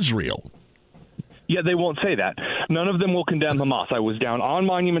not Israel. Yeah, they won't say that. None of them will condemn Hamas. I was down on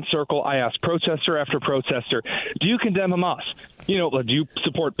Monument Circle. I asked protester after protester, do you condemn Hamas? Do you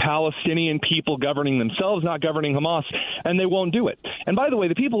support Palestinian people governing themselves, not governing Hamas? And they won't do it. And by the way,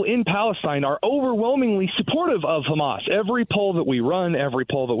 the people in Palestine are overwhelmingly supportive of Hamas. Every poll that we run, every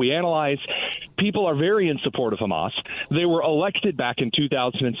poll that we analyze, people are very in support of Hamas. They were elected back in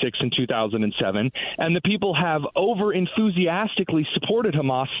 2006 and 2007, and the people have over-enthusiastically supported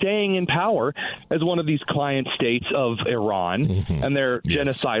Hamas staying in power as one of these client states of Iran and their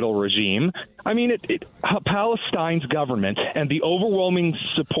genocidal regime. I mean, Palestine's government and the overwhelming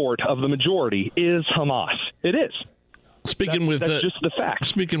support of the majority is Hamas. It is. That's just the fact.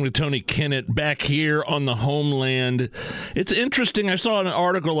 Speaking with Tony Kennett back here on the homeland, it's interesting. I saw an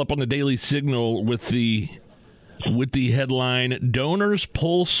article up on the Daily Signal with the headline, "Donors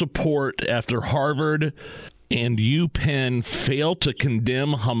pull support after Harvard and UPenn fail to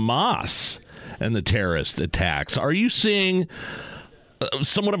condemn Hamas and the terrorist attacks." Are you seeing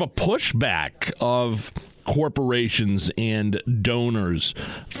somewhat of a pushback of corporations and donors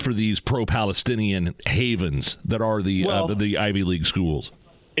for these pro-Palestinian havens that are the Ivy League schools?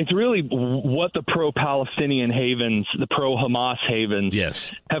 It's really what the pro-Palestinian havens, the pro-Hamas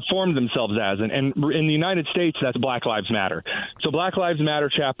havens, have formed themselves as. And in the United States, that's Black Lives Matter. So Black Lives Matter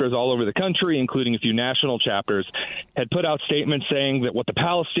chapters all over the country, including a few national chapters, had put out statements saying that what the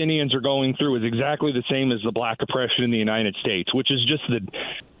Palestinians are going through is exactly the same as the black oppression in the United States, which is just the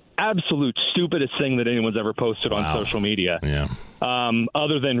absolute stupidest thing that anyone's ever posted on social media.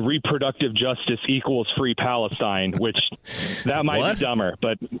 Other than reproductive justice equals free Palestine, which that might be dumber.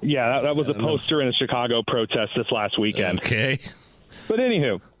 But that was a poster in a Chicago protest this last weekend. Okay. But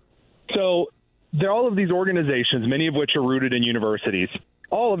anywho, so there are all of these organizations, many of which are rooted in universities.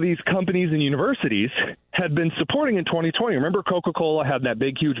 All of these companies and universities had been supporting in 2020. Remember, Coca-Cola had that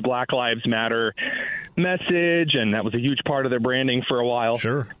big, huge Black Lives Matter message, and that was a huge part of their branding for a while.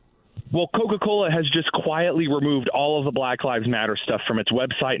 Sure. Well, Coca-Cola has just quietly removed all of the Black Lives Matter stuff from its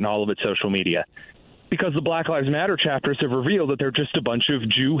website and all of its social media because the Black Lives Matter chapters have revealed that they're just a bunch of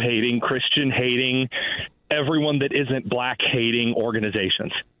Jew-hating, Christian-hating, everyone that isn't black-hating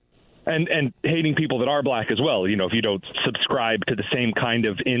organizations. And hating people that are black as well, if you don't subscribe to the same kind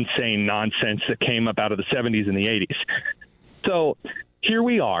of insane nonsense that came up out of the 70s and the 80s. So here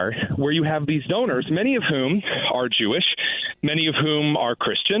we are, where you have these donors, many of whom are Jewish, many of whom are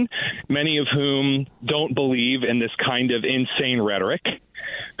Christian, many of whom don't believe in this kind of insane rhetoric,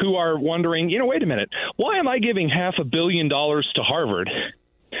 who are wondering, wait a minute, why am I giving $500 million to Harvard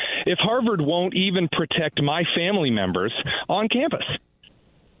if Harvard won't even protect my family members on campus?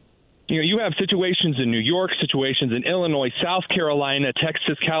 You have situations in New York, situations in Illinois, South Carolina,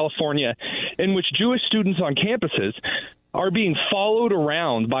 Texas, California, in which Jewish students on campuses are being followed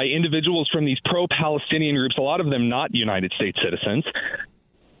around by individuals from these pro-Palestinian groups, a lot of them not United States citizens.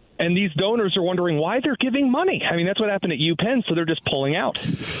 And these donors are wondering why they're giving money. I mean, that's what happened at UPenn, so they're just pulling out.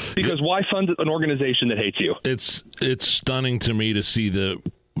 Because why fund an organization that hates you? It's stunning to me to see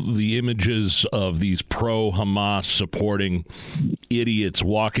the images of these pro-Hamas supporting idiots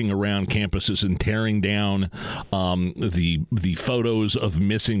walking around campuses and tearing down the photos of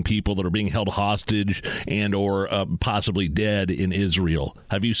missing people that are being held hostage and or possibly dead in Israel.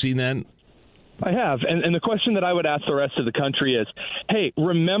 Have you seen that? I have. And the question that I would ask the rest of the country is, hey,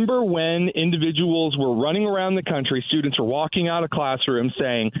 remember when individuals were running around the country, students were walking out of classrooms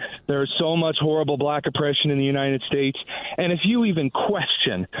saying there's so much horrible black oppression in the United States, and if you even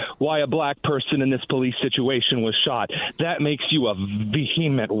question why a black person in this police situation was shot, that makes you a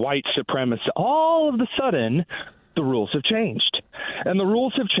vehement white supremacist. All of a sudden, the rules have changed. And the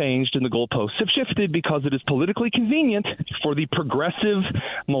rules have changed and the goalposts have shifted because it is politically convenient for the progressive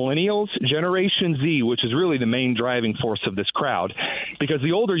millennials, Generation Z, which is really the main driving force of this crowd. Because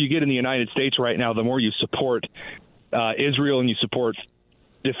the older you get in the United States right now, the more you support Israel and you support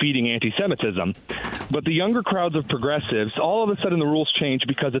defeating anti-Semitism. But the younger crowds of progressives, all of a sudden the rules change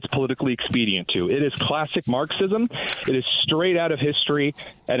because it's politically expedient to. It is classic Marxism. It is straight out of history,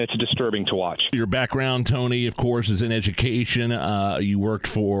 and it's disturbing to watch. Your background, Tony, of course, is in education. You worked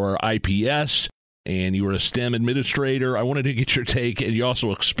for IPS, and you were a STEM administrator. I wanted to get your take, and you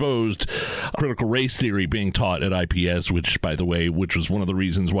also exposed critical race theory being taught at IPS, which, by the way, was one of the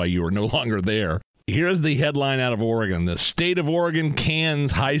reasons why you were no longer there. Here's the headline out of Oregon. The state of Oregon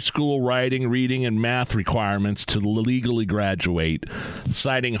cans high school writing, reading, and math requirements to legally graduate,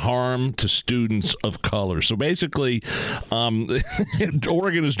 citing harm to students of color. So basically,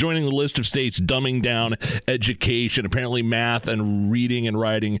 Oregon is joining the list of states dumbing down education. Apparently, math and reading and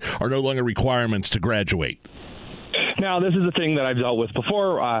writing are no longer requirements to graduate. Now, this is a thing that I've dealt with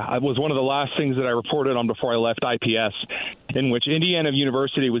before. It was one of the last things that I reported on before I left IPS, in which Indiana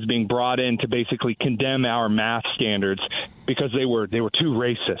University was being brought in to basically condemn our math standards because they were too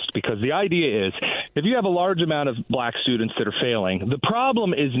racist. Because the idea is, if you have a large amount of black students that are failing, the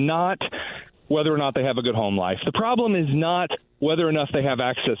problem is not whether or not they have a good home life. The problem is not whether or not they have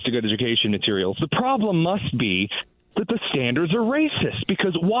access to good education materials. The problem must be that the standards are racist,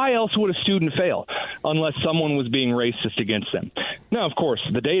 because why else would a student fail unless someone was being racist against them? Now, of course,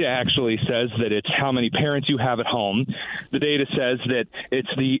 the data actually says that it's how many parents you have at home. The data says that it's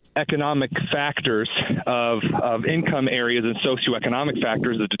the economic factors of income areas and socioeconomic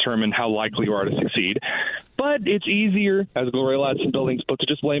factors that determine how likely you are to succeed. But it's easier, as Gloria Ladson Buildings put, to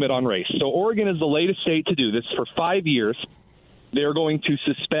just blame it on race. So Oregon is the latest state to do this. For 5 years, they're going to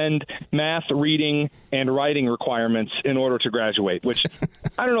suspend math, reading, and writing requirements in order to graduate, which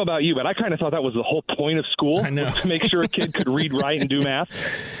I don't know about you, but I kind of thought that was the whole point of school, to make sure a kid could read, write, and do math.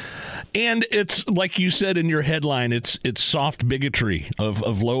 And it's, like you said in your headline, it's soft bigotry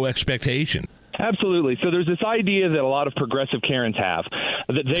of low expectation. Absolutely. So there's this idea that a lot of progressive Karens have,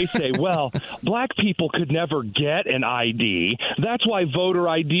 that they say, well, black people could never get an ID. That's why voter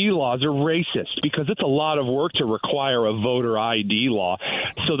ID laws are racist, because it's a lot of work to require a voter ID law.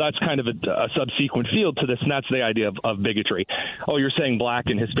 So that's kind of a subsequent field to this, and that's the idea of bigotry. Oh, you're saying black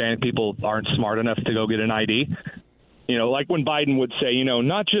and Hispanic people aren't smart enough to go get an ID? You know, like when Biden would say,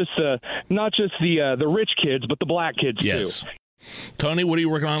 not just the rich kids, but the black kids too. Tony, what are you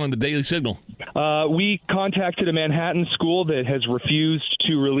working on the Daily Signal? We contacted a Manhattan school that has refused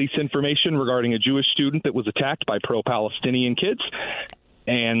to release information regarding a Jewish student that was attacked by pro-Palestinian kids.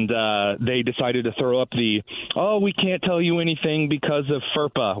 And they decided to throw up we can't tell you anything because of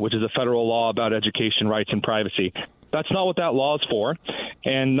FERPA, which is a federal law about education rights and privacy. That's not what that law is for.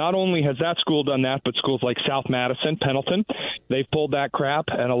 And not only has that school done that, but schools like South Madison, Pendleton, they've pulled that crap,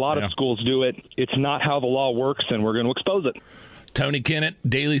 and a lot of schools do it. It's not how the law works, and we're going to expose it. Tony Kennett,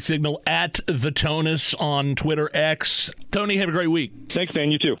 Daily Signal, at the Tonus on Twitter X. Tony, have a great week. Thanks, man.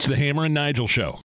 You too. It's the Hammer and Nigel Show.